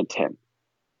 8, 9, and 10.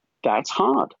 That's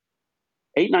hard.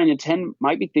 8, 9, and 10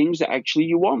 might be things that actually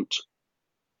you want.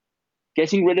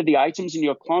 Getting rid of the items in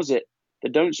your closet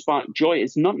that don't spark joy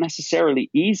is not necessarily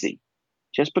easy.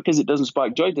 Just because it doesn't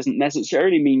spark joy doesn't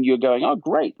necessarily mean you're going, oh,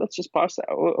 great, let's just pass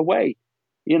that away.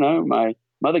 My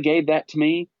mother gave that to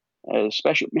me, a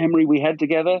special memory we had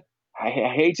together. I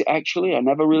hate it, actually. I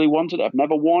never really wanted it. I've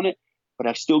never worn it, but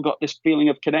I've still got this feeling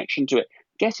of connection to it.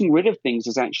 Getting rid of things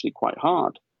is actually quite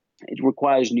hard. It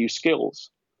requires new skills.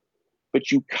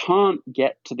 But you can't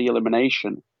get to the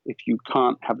elimination if you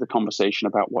can't have the conversation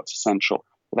about what's essential.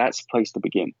 That's the place to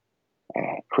begin.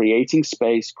 Creating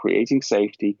space, creating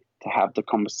safety to have the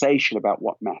conversation about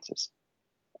what matters.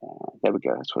 There we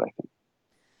go. That's what I think.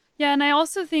 Yeah, and I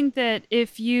also think that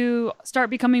if you start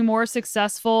becoming more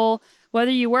successful, whether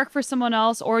you work for someone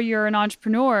else or you're an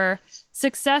entrepreneur,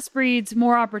 success breeds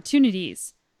more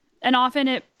opportunities. And often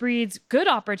it breeds good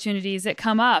opportunities that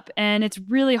come up. And it's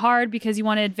really hard because you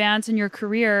want to advance in your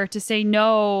career to say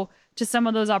no to some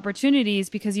of those opportunities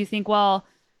because you think, well,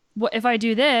 if I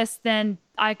do this, then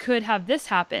I could have this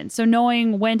happen. So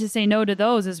knowing when to say no to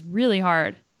those is really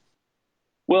hard.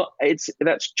 Well,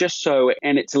 that's just so.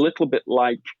 And it's a little bit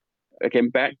like, again,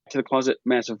 back to the closet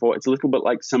metaphor, it's a little bit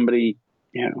like somebody,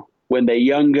 when they're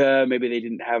younger, maybe they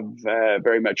didn't have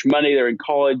very much money, they're in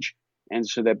college, and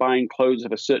so they're buying clothes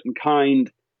of a certain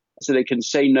kind, so they can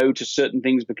say no to certain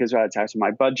things because it's out of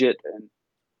my budget.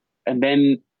 And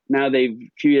then now a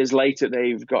few years later,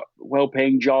 they've got a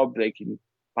well-paying job, they can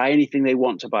buy anything they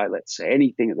want to buy, let's say,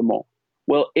 anything at the mall.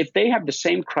 Well, if they have the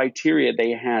same criteria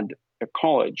they had at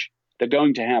college, they're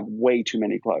going to have way too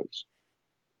many clothes.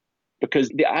 Because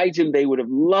the item they would have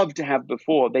loved to have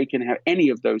before, they can have any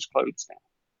of those clothes now.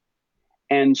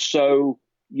 And so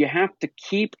you have to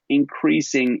keep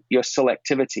increasing your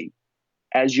selectivity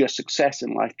as your success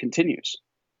in life continues.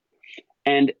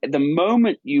 And the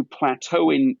moment you plateau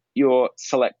in your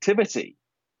selectivity,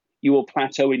 you will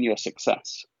plateau in your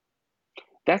success.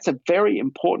 That's a very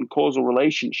important causal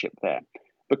relationship there,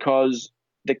 because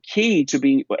the key to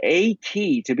being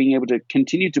able to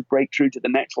continue to break through to the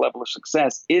next level of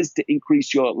success is to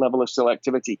increase your level of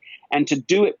selectivity and to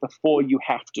do it before you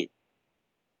have to.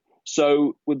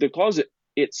 So with the closet,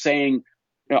 it's saying,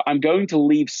 I'm going to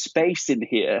leave space in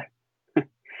here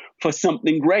for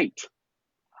something great.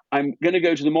 I'm going to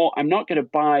go to the mall. I'm not going to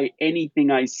buy anything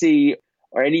I see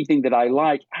or anything that I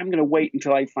like. I'm going to wait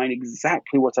until I find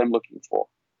exactly what I'm looking for.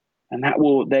 And that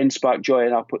will then spark joy,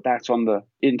 and I'll put that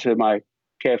into my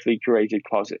carefully curated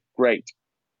closet. Great.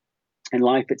 In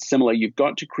life, it's similar. You've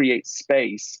got to create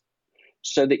space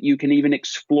so that you can even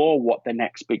explore what the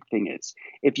next big thing is.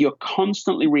 If you're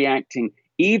constantly reacting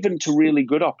even to really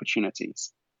good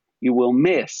opportunities, you will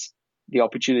miss the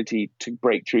opportunity to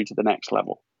break through to the next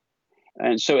level.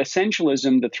 And so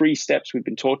essentialism, the 3 steps we've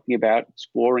been talking about,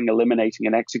 exploring, eliminating,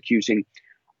 and executing,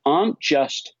 aren't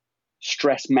just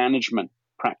stress management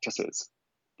practices.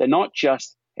 They're not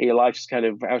just, hey, your life's kind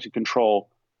of out of control,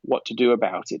 what to do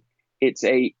about it. It's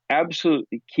a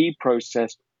absolutely key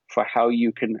process for how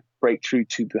you can break through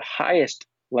to the highest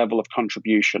level of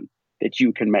contribution that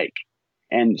you can make.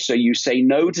 And so you say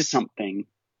no to something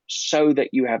so that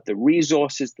you have the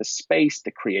resources, the space,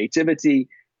 the creativity,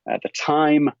 the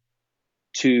time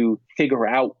to figure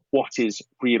out what is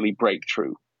really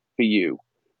breakthrough for you.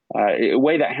 A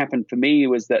way that happened for me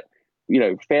was that,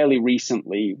 fairly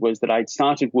recently, was that I'd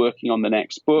started working on the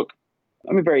next book.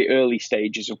 I'm in very early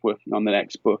stages of working on the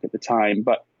next book at the time,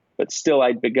 but still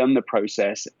I'd begun the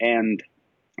process, and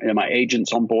my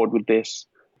agent's on board with this,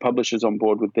 publisher's on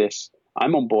board with this,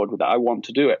 I'm on board with it, I want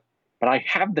to do it. But I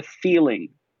have the feeling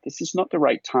this is not the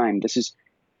right time. This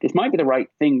might be the right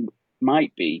thing,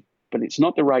 might be, but it's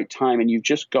not the right time, and you've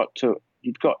got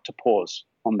to pause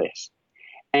on this.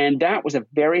 And that was a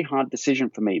very hard decision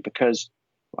for me, because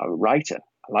I'm a writer.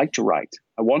 I like to write.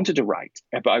 I wanted to write.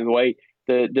 And by the way,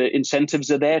 the incentives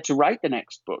are there to write the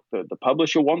next book. The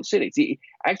publisher wants it.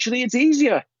 It's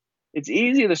easier. It's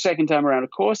easier the second time around.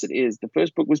 Of course it is. The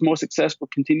first book was more successful,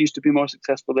 continues to be more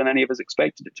successful than any of us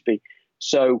expected it to be.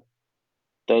 So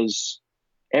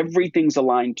everything's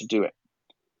aligned to do it.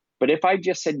 But if I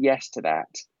just said yes to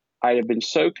that, I'd have been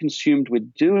so consumed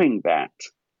with doing that,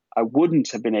 I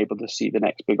wouldn't have been able to see the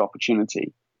next big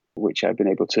opportunity, which I've been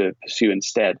able to pursue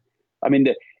instead. I mean,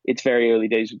 it's very early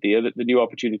days with the new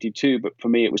opportunity too, but for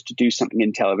me, it was to do something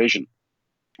in television,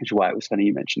 which is why it was funny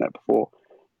you mentioned that before.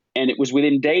 And it was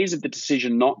within days of the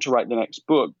decision not to write the next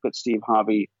book that Steve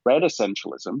Harvey read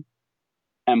Essentialism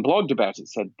and blogged about it,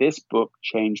 said, this book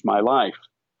changed my life.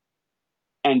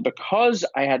 And because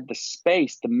I had the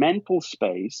space, the mental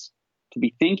space, to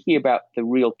be thinking about the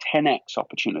real 10x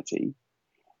opportunity,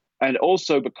 and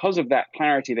also because of that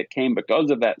clarity that came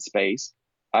because of that space,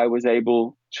 I was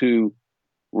able to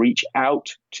reach out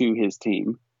to his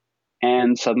team,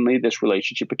 and suddenly this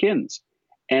relationship begins.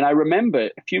 And I remember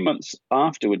a few months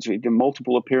afterwards, we did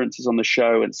multiple appearances on the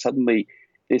show, and suddenly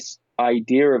this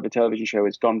idea of a television show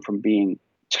has gone from being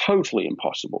totally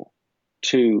impossible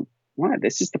to, wow,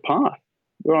 this is the path.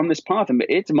 We're on this path. And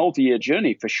it's a multi-year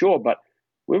journey for sure, but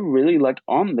we're really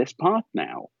on this path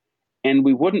now. And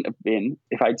we wouldn't have been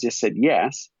if I'd just said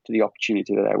yes to the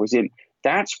opportunity that I was in.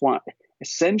 That's why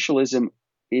essentialism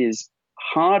is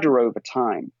harder over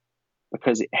time,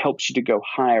 because it helps you to go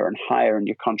higher and higher in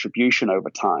your contribution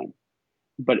over time.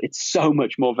 But it's so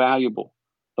much more valuable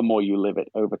the more you live it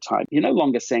over time. You're no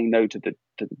longer saying no to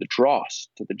the dross,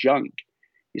 to the junk.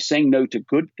 You're saying no to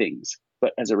good things.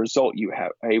 But as a result, you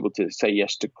are able to say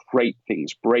yes to great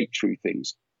things, breakthrough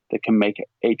things that can make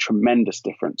a tremendous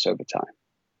difference over time.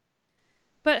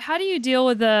 But how do you deal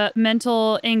with the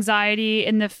mental anxiety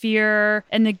and the fear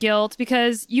and the guilt?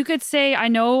 Because you could say, I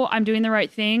know I'm doing the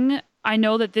right thing. I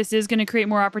know that this is going to create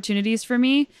more opportunities for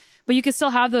me. But you could still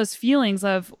have those feelings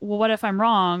of, well, what if I'm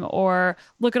wrong? Or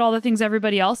look at all the things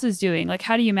everybody else is doing.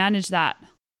 How do you manage that?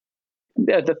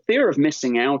 The fear of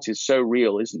missing out is so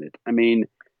real, isn't it? I mean,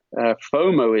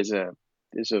 FOMO is a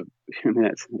I mean,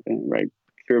 that's right.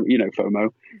 FOMO,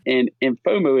 and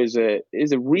FOMO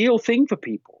is a real thing for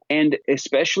people, and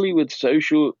especially with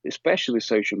social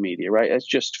media, right? That's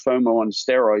just FOMO on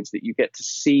steroids, that you get to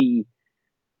see.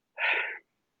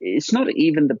 It's not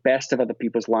even the best of other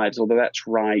people's lives, although that's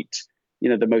right.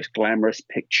 The most glamorous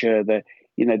picture, I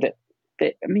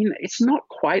mean, it's not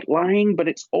quite lying, but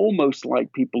it's almost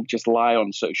like people just lie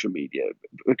on social media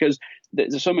because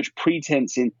there's so much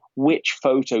pretense in which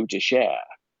photo to share.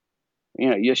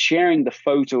 You're sharing the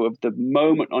photo of the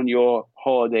moment on your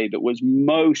holiday that was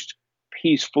most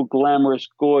peaceful, glamorous,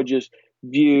 gorgeous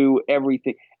view,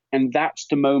 everything. And that's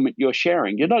the moment you're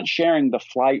sharing. You're not sharing the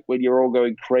flight when you're all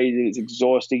going crazy, it's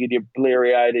exhausting, and you're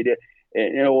bleary-eyed,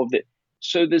 and all of it.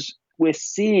 So we're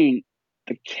seeing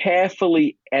the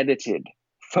carefully edited,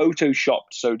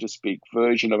 photoshopped, so to speak,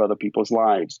 version of other people's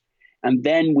lives. And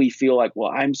then we feel like,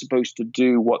 well, I'm supposed to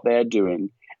do what they're doing.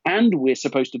 And we're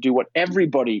supposed to do what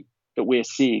everybody that we're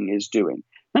seeing is doing.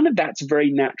 None of that's a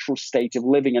very natural state of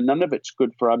living, and none of it's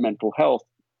good for our mental health.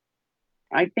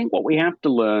 I think what we have to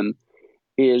learn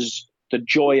is the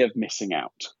joy of missing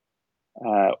out,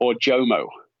 or JOMO.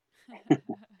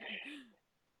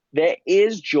 There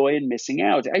is joy in missing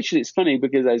out. Actually, it's funny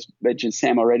because I mentioned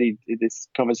Sam already in this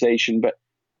conversation, but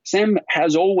Sam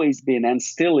has always been and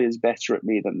still is better at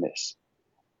me than this.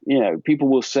 People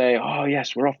will say, oh,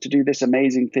 yes, we're off to do this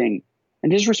amazing thing.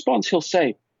 And his response, he'll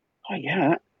say, oh, yeah,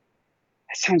 that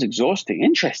sounds exhausting.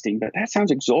 Interesting, but that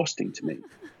sounds exhausting to me.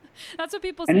 That's what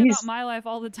people say about my life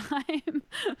all the time.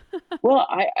 Well,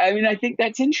 I mean, I think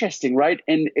that's interesting, right?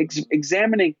 And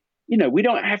examining, we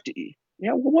don't have to,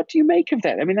 well, what do you make of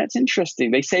that? I mean, that's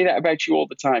interesting. They say that about you all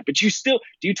the time, but do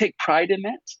you take pride in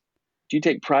that? Do you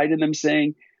take pride in them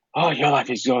saying, oh, your life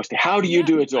is exhausting. How do you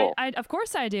do it all? Of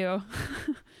course I do,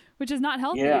 which is not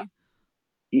healthy. Yeah.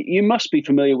 You must be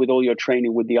familiar with all your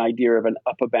training with the idea of an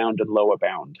upper bound and lower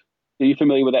bound. Are you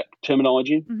familiar with that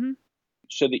terminology? Mm-hmm.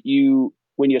 So that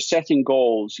when you're setting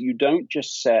goals, you don't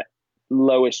just set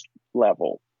lowest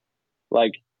level.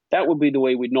 Like that would be the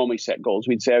way we'd normally set goals.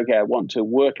 We'd say, okay, I want to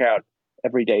work out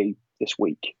every day this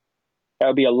week. That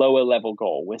would be a lower level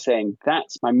goal. We're saying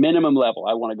that's my minimum level.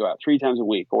 I want to go out 3 times a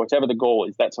week, or whatever the goal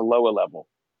is. That's a lower level.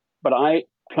 But I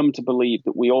come to believe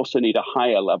that we also need a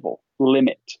higher level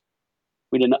limit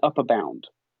with an upper bound.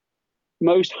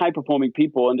 Most high performing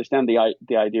people understand the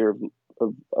idea of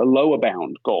a lower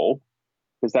bound goal,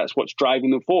 because that's what's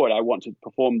driving them forward. I want to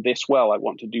perform this well. I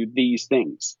want to do these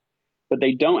things. But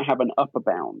they don't have an upper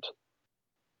bound.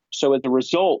 So as a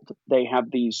result, they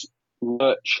have these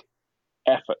lurch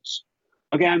efforts.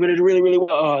 Okay, I'm going to do really, really well.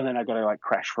 Oh, and then I've got to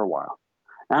crash for a while.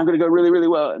 And I'm going to go really, really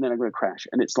well, and then I'm going to crash.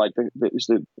 And it's like it's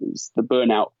the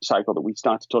burnout cycle that we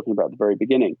started talking about at the very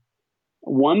beginning.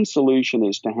 One solution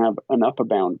is to have an upper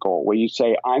bound goal where you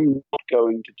say, I'm not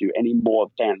going to do any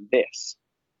more than this.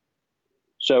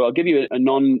 So I'll give you a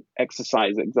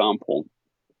non-exercise example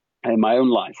in my own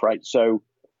life, right? So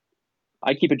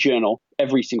I keep a journal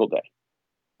every single day.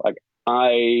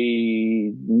 I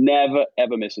never,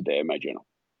 ever miss a day in my journal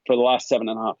for the last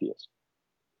 7.5 years.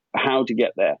 How to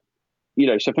get there?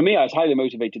 So for me, I was highly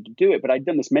motivated to do it, but I'd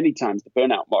done this many times, the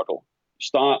burnout model.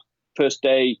 Start, first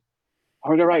day, I'm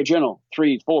going to write a journal,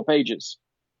 3-4 pages.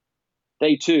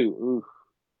 Day 2,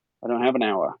 I don't have an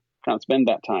hour. Can't spend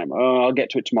that time. Oh, I'll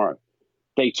get to it tomorrow.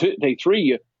 Day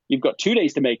 3, you've got 2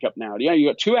 days to make up now.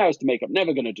 You've got 2 hours to make up.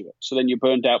 Never going to do it. So then you're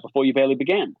burned out before you barely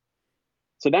began.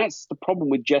 So that's the problem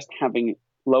with just having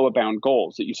lower bound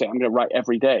goals that you say, I'm going to write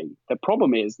every day. The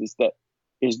problem is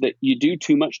that you do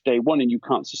too much day 1 and you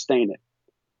can't sustain it.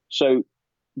 So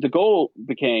the goal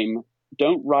became,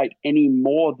 don't write any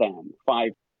more than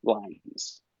 5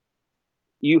 lines.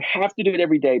 You have to do it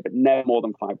every day, but never more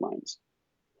than 5 lines.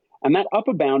 And that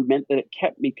upper bound meant that it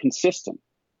kept me consistent.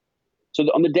 So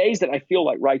that on the days that I feel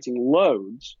like writing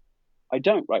loads, I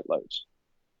don't write loads.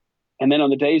 And then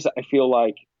on the days that I feel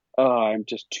like, oh, I'm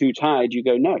just too tired, you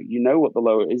go, no, you know what the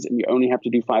lower is, and you only have to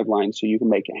do 5 lines so you can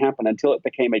make it happen, until it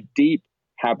became a deep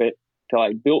habit, till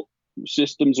I built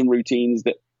systems and routines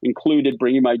that included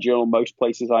bringing my journal most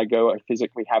places I go. I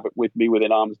physically have it with me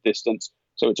within arm's distance.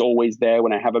 So it's always there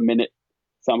when I have a minute.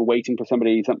 So I'm waiting for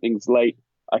somebody, something's late,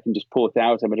 I can just pull it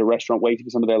out. I'm at a restaurant waiting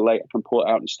for somebody late, I can pull it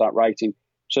out and start writing.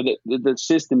 So that the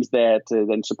system's there to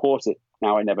then support it.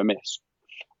 Now I never miss.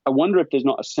 I wonder if there's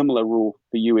not a similar rule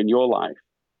for you in your life,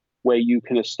 where you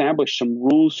can establish some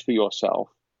rules for yourself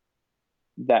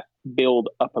that build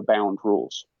upper bound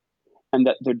rules. And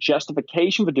that the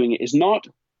justification for doing it is not,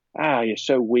 you're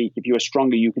so weak. If you were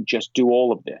stronger, you could just do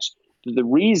all of this. The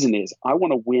reason is, I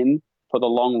want to win for the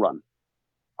long run.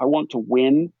 I want to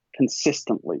win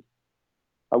consistently.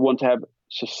 I want to have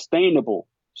sustainable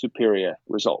superior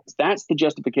results. That's the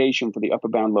justification for the upper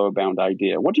bound, lower bound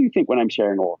idea. What do you think when I'm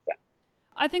sharing all of that?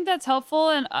 I think that's helpful.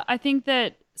 And I think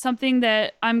that something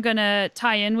that I'm going to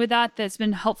tie in with that's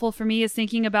been helpful for me is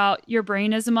thinking about your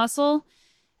brain as a muscle.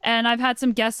 And I've had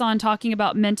some guests on talking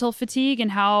about mental fatigue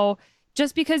and how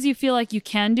just because you feel like you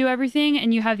can do everything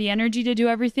and you have the energy to do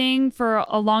everything for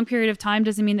a long period of time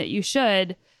doesn't mean that you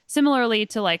should. Similarly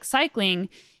to like cycling,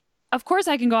 of course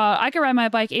I can go out, I can ride my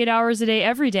bike 8 hours a day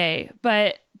every day,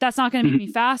 but that's not going to make me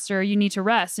faster. You need to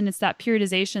rest. And it's that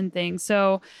periodization thing.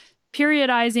 So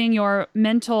periodizing your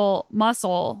mental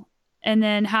muscle and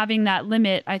then having that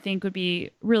limit, I think would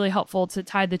be really helpful to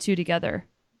tie the two together.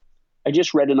 I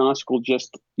just read an article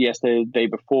just yesterday, the day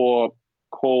before,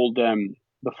 called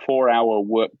The 4-Hour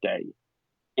Workday.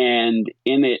 And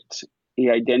in it, he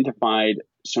identified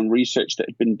some research that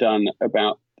had been done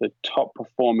about the top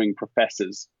performing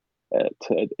professors at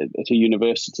a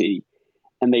university.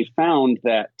 And they found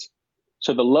that,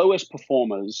 so the lowest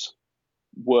performers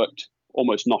worked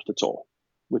almost not at all,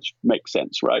 which makes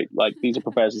sense, right? Like these are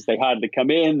professors, they hardly come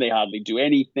in, they hardly do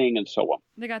anything, and so on.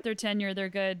 They got their tenure, they're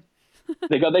good.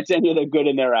 They got their tenure, they're good,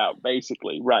 and they're out,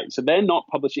 basically, right? So they're not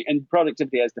publishing, and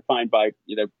productivity as defined by,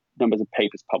 numbers of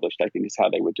papers published, I think is how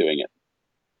they were doing it.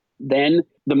 Then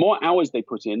the more hours they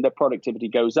put in, their productivity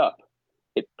goes up.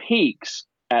 It peaks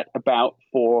at about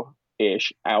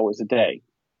 4-ish hours a day.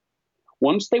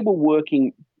 Once they were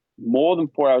working more than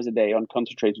 4 hours a day on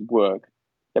concentrated work,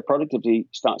 their productivity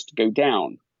starts to go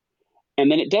down.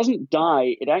 And then it doesn't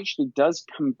die. It actually does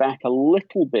come back a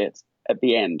little bit at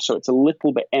the end. So it's a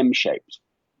little bit M-shaped.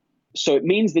 So it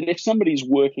means that if somebody's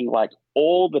working like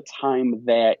all the time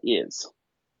there is,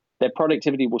 their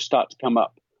productivity will start to come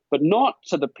up, but not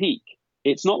to the peak.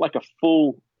 It's not like a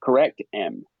full correct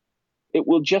M. It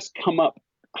will just come up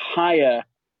higher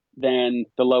than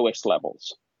the lowest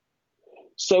levels.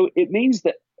 So it means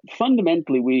that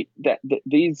fundamentally that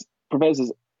these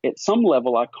professors at some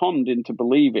level are conned into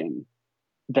believing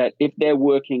that if they're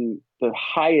working the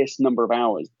highest number of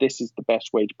hours, this is the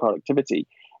best way to productivity.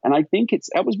 And I think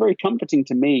that was very comforting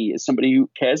to me as somebody who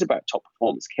cares about top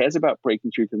performance, cares about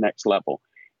breaking through to the next level,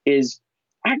 is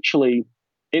actually,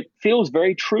 it feels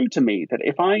very true to me that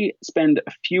if I spend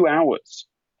a few hours,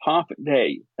 half a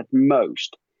day at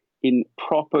most, in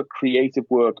proper creative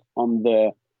work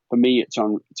for me, it's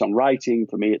on writing,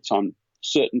 for me, it's on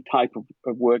certain type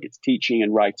of work, it's teaching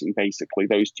and writing, basically,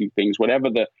 those two things,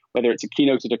 whether it's a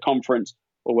keynote at a conference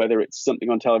or whether it's something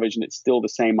on television, it's still the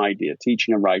same idea,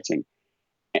 teaching and writing.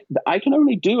 I can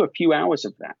only do a few hours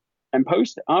of that. And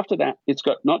after that, it's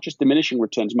got not just diminishing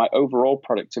returns, my overall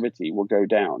productivity will go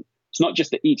down. It's not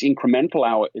just that each incremental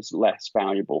hour is less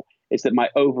valuable, it's that my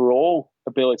overall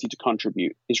ability to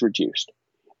contribute is reduced.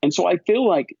 And so I feel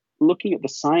like looking at the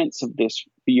science of this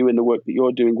for you in the work that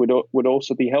you're doing would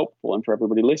also be helpful. And for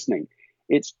everybody listening,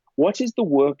 it's what is the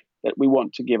work that we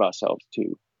want to give ourselves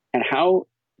to,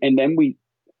 and then we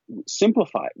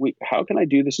simplify it. How can I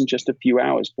do this in just a few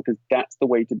hours? Because that's the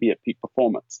way to be at peak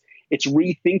performance. It's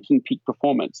rethinking peak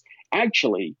performance.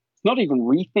 Actually, it's not even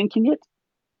rethinking it.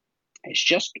 It's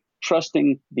just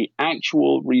trusting the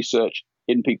actual research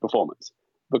in peak performance,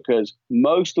 because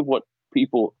most of what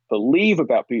people believe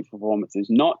about peak performance is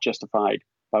not justified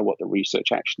by what the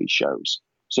research actually shows.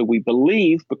 So we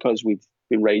believe, because we've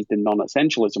been raised in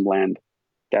non-essentialism land,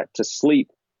 that to sleep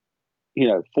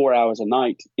 4 hours a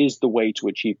night is the way to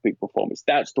achieve peak performance.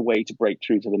 That's the way to break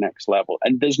through to the next level.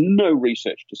 And there's no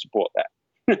research to support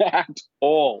that at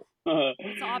all.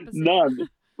 It's the opposite. None.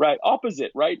 Right.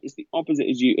 Opposite, right? It's the opposite,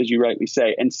 as you rightly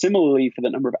say. And similarly, for the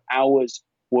number of hours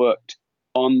worked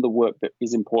on the work that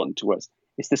is important to us.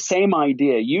 It's the same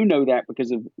idea. You know that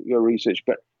because of your research,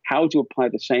 but how to apply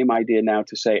the same idea now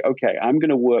to say, okay, I'm going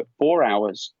to work 4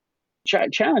 hours.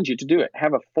 Challenge you to do it.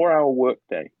 Have a 4-hour work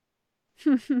day.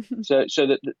 so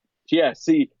that,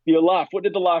 see, your laugh. What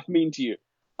did the laugh mean to you?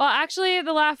 Well, actually,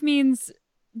 the laugh means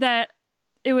that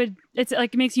it's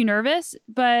like it makes you nervous.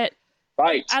 But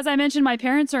right. As I mentioned, my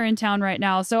parents are in town right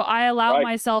now. So I allow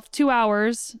myself 2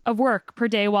 hours of work per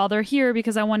day while they're here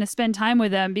because I want to spend time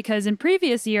with them. Because in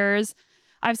previous years,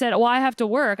 I've said, well, I have to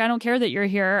work. I don't care that you're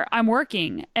here. I'm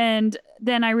working. And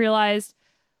then I realized,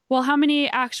 well, how many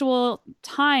actual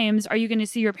times are you going to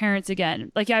see your parents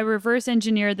again? Like I reverse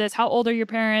engineered this. How old are your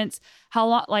parents? How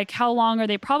long are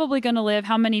they probably going to live?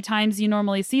 How many times do you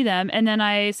normally see them? And then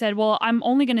I said, well, I'm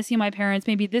only going to see my parents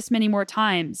maybe this many more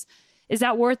times. Is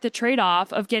that worth the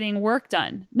trade-off of getting work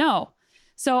done? No.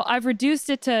 So I've reduced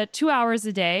it to 2 hours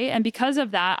a day. And because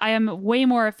of that, I am way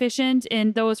more efficient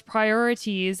in those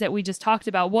priorities that we just talked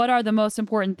about. What are the most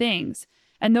important things?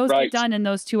 And those get done in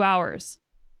those 2 hours.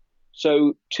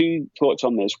 So 2 thoughts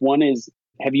on this. One is,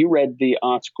 have you read the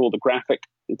article,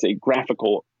 it's a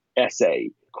graphical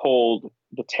essay called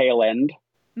The Tail End?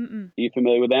 Mm-mm. Are you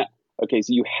familiar with that? Okay,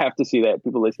 so you have to see that.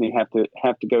 People listening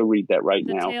have to go read that right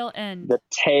now. The Tail End. The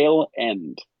Tail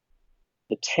End.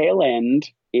 The Tail End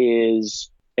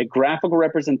is a graphical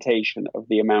representation of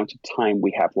the amount of time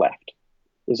we have left.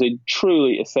 It's a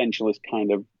truly essentialist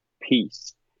kind of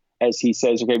piece, as he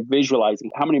says, okay,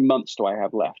 visualizing how many months do I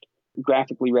have left,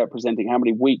 graphically representing how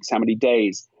many weeks, how many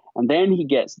days. And then he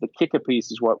gets the kicker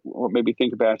piece is what made me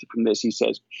think about it from this. He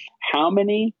says, how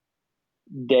many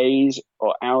days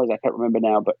or hours, I can't remember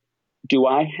now, but do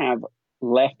I have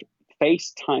left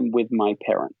face time with my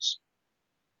parents?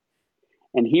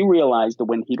 And he realized that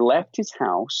when he left his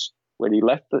house, when he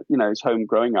left his home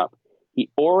growing up, he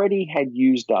already had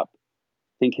used up,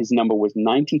 I think his number was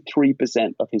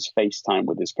 93% of his face time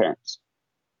with his parents.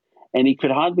 And he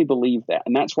could hardly believe that.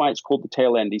 And that's why it's called the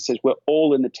tail end. He says, we're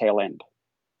all in the tail end.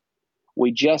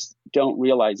 We just don't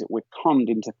realize it. We're conned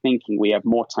into thinking we have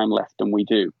more time left than we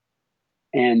do.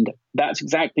 And that's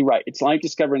exactly right. It's like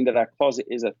discovering that our closet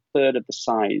is a third of the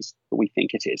size that we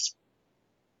think it is.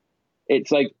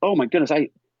 It's like, oh my goodness,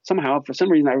 for some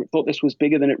reason, I thought this was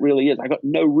bigger than it really is. I got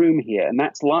no room here. And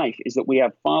that's life, is that we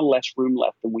have far less room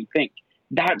left than we think.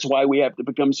 That's why we have to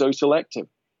become so selective.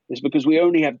 It's because we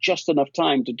only have just enough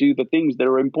time to do the things that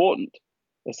are important,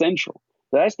 essential.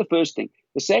 So that's the first thing.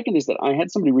 The second is that I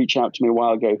had somebody reach out to me a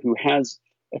while ago who has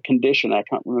a condition. I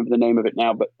can't remember the name of it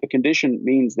now, but the condition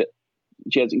means that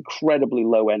she has incredibly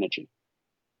low energy.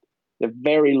 A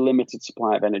very limited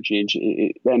supply of energy,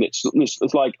 and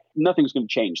it's like nothing's going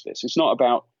to change this. It's not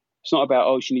about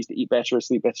oh, she needs to eat better or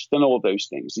sleep better. She's done all of those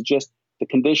things. It's just the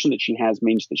condition that she has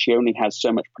means that she only has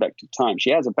so much productive time.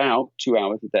 She has about 2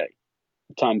 hours a day,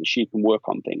 the time that she can work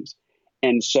on things.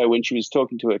 And so when she was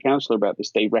talking to her counselor about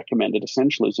this, they recommended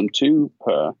essentialism to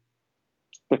her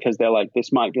because they're like,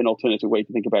 this might be an alternative way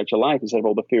to think about your life instead of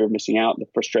all the fear of missing out and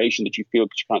the frustration that you feel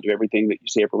because you can't do everything that you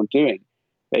see everyone doing.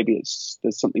 Maybe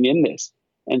there's something in this.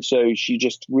 And so she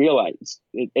just realized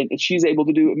and she's able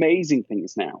to do amazing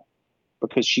things now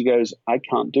because she goes, I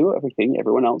can't do everything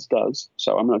everyone else does,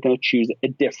 so I'm not going to choose a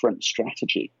different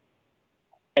strategy.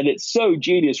 And it's so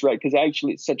genius, right? Because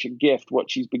actually it's such a gift. What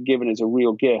she's been given is a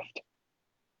real gift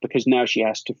because now she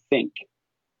has to think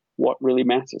what really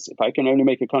matters. If I can only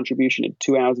make a contribution in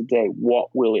 2 hours a day, what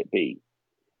will it be?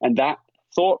 And that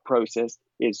thought process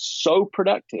is so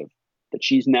productive that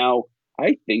she's now,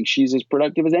 I think she's as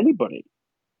productive as anybody.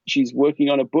 She's working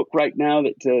on a book right now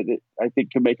that I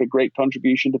think can make a great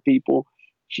contribution to people.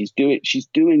 She's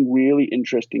doing really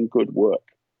interesting, good work,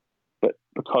 but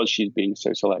because she's being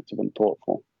so selective and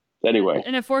thoughtful. Anyway.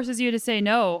 And it forces you to say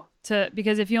no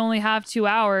because if you only have 2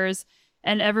 hours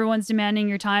and everyone's demanding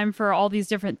your time for all these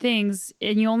different things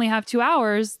and you only have 2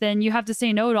 hours, then you have to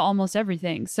say no to almost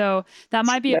everything. So that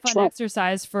might be a fun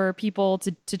exercise for people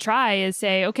to try is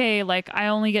say, okay, like I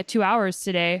only get 2 hours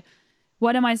today.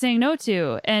 What am I saying no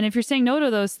to? And if you're saying no to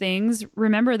those things,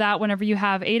 remember that whenever you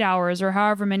have 8 hours or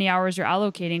however many hours you're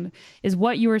allocating is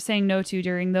what you were saying no to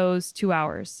during those 2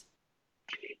 hours.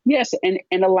 Yes, and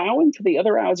allowing for the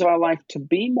other hours of our life to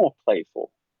be more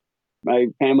playful. My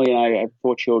family and I have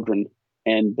 4 children,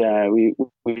 and we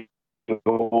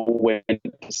all went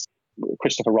to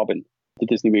Christopher Robin, the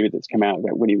Disney movie that's come out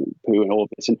about Winnie the Pooh and all of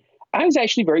this. And I was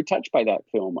actually very touched by that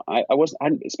film. I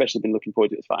hadn't especially been looking forward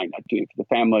to it. It's fine. I'd do it for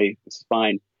the family. This is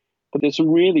fine. But there's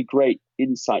some really great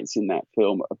insights in that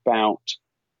film about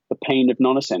the pain of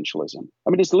non-essentialism. I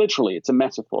mean, it's a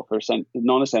metaphor for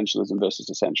non-essentialism versus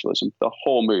essentialism. The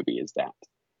whole movie is that.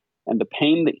 And the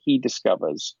pain that he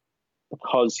discovers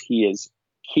because he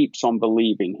keeps on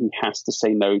believing he has to say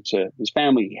no to his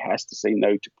family. He has to say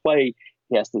no to play.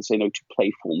 He has to say no to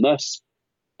playfulness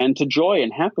and to joy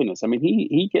and happiness. I mean,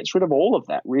 he gets rid of all of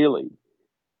that, really.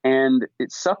 And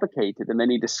it's suffocated. And then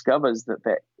he discovers that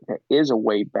there is a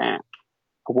way back.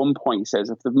 At one point, he says,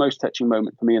 if the most touching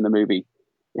moment for me in the movie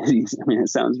is, I mean, it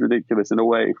sounds ridiculous in a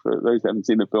way for those who haven't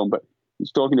seen the film, but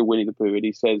he's talking to Winnie the Pooh and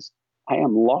he says, I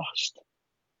am lost.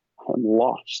 I am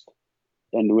lost.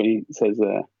 And when he says,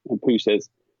 and Pooh says,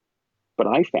 but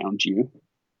I found you.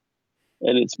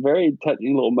 And it's a very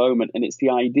touching little moment. And it's the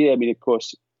idea, I mean, of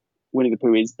course, Winnie the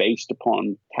Pooh is based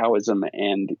upon Taoism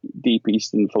and deep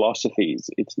Eastern philosophies.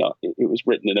 It was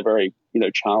written in a very,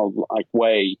 childlike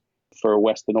way for a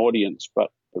Western audience,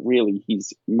 but really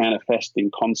he's manifesting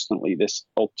constantly this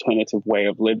alternative way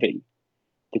of living,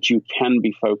 that you can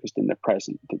be focused in the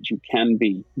present, that you can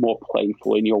be more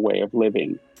playful in your way of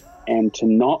living, and to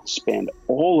not spend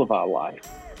all of our life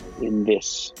in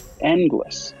this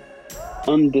endless,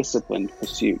 undisciplined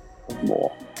pursuit of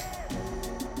more.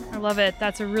 love it.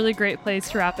 That's a really great place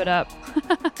to wrap it up.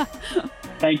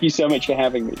 Thank you so much for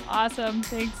having me. Awesome.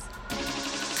 Thanks.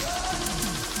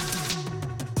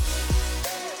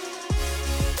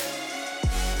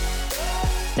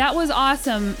 That was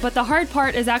awesome, but the hard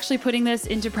part is actually putting this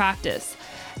into practice.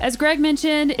 As Greg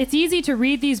mentioned, it's easy to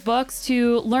read these books,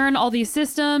 to learn all these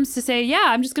systems, to say, yeah,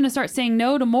 I'm just going to start saying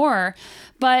no to more.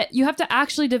 But you have to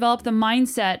actually develop the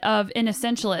mindset of an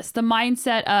essentialist, the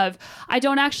mindset of, I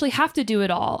don't actually have to do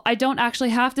it all. I don't actually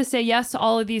have to say yes to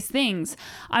all of these things.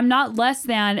 I'm not less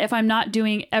than if I'm not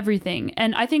doing everything.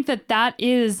 And I think that that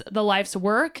is the life's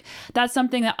work. That's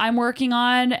something that I'm working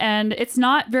on, and it's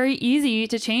not very easy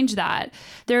to change that.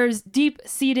 There's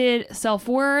deep-seated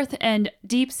self-worth and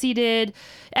deep-seated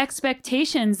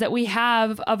expectations that we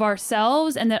have of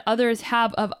ourselves and that others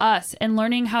have of us, and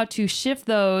learning how to shift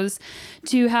those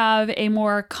to have a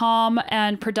more calm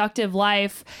and productive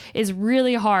life is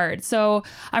really hard. So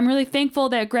I'm really thankful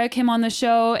that Greg came on the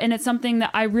show, and it's something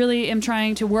that I really am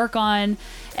trying to work on,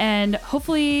 and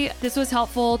hopefully this was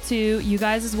helpful to you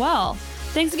guys as well.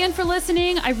 Thanks again for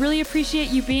listening. I really appreciate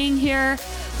you being here.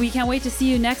 We can't wait to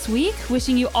see you next week.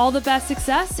 Wishing you all the best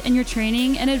success in your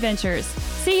training and adventures.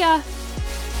 See ya!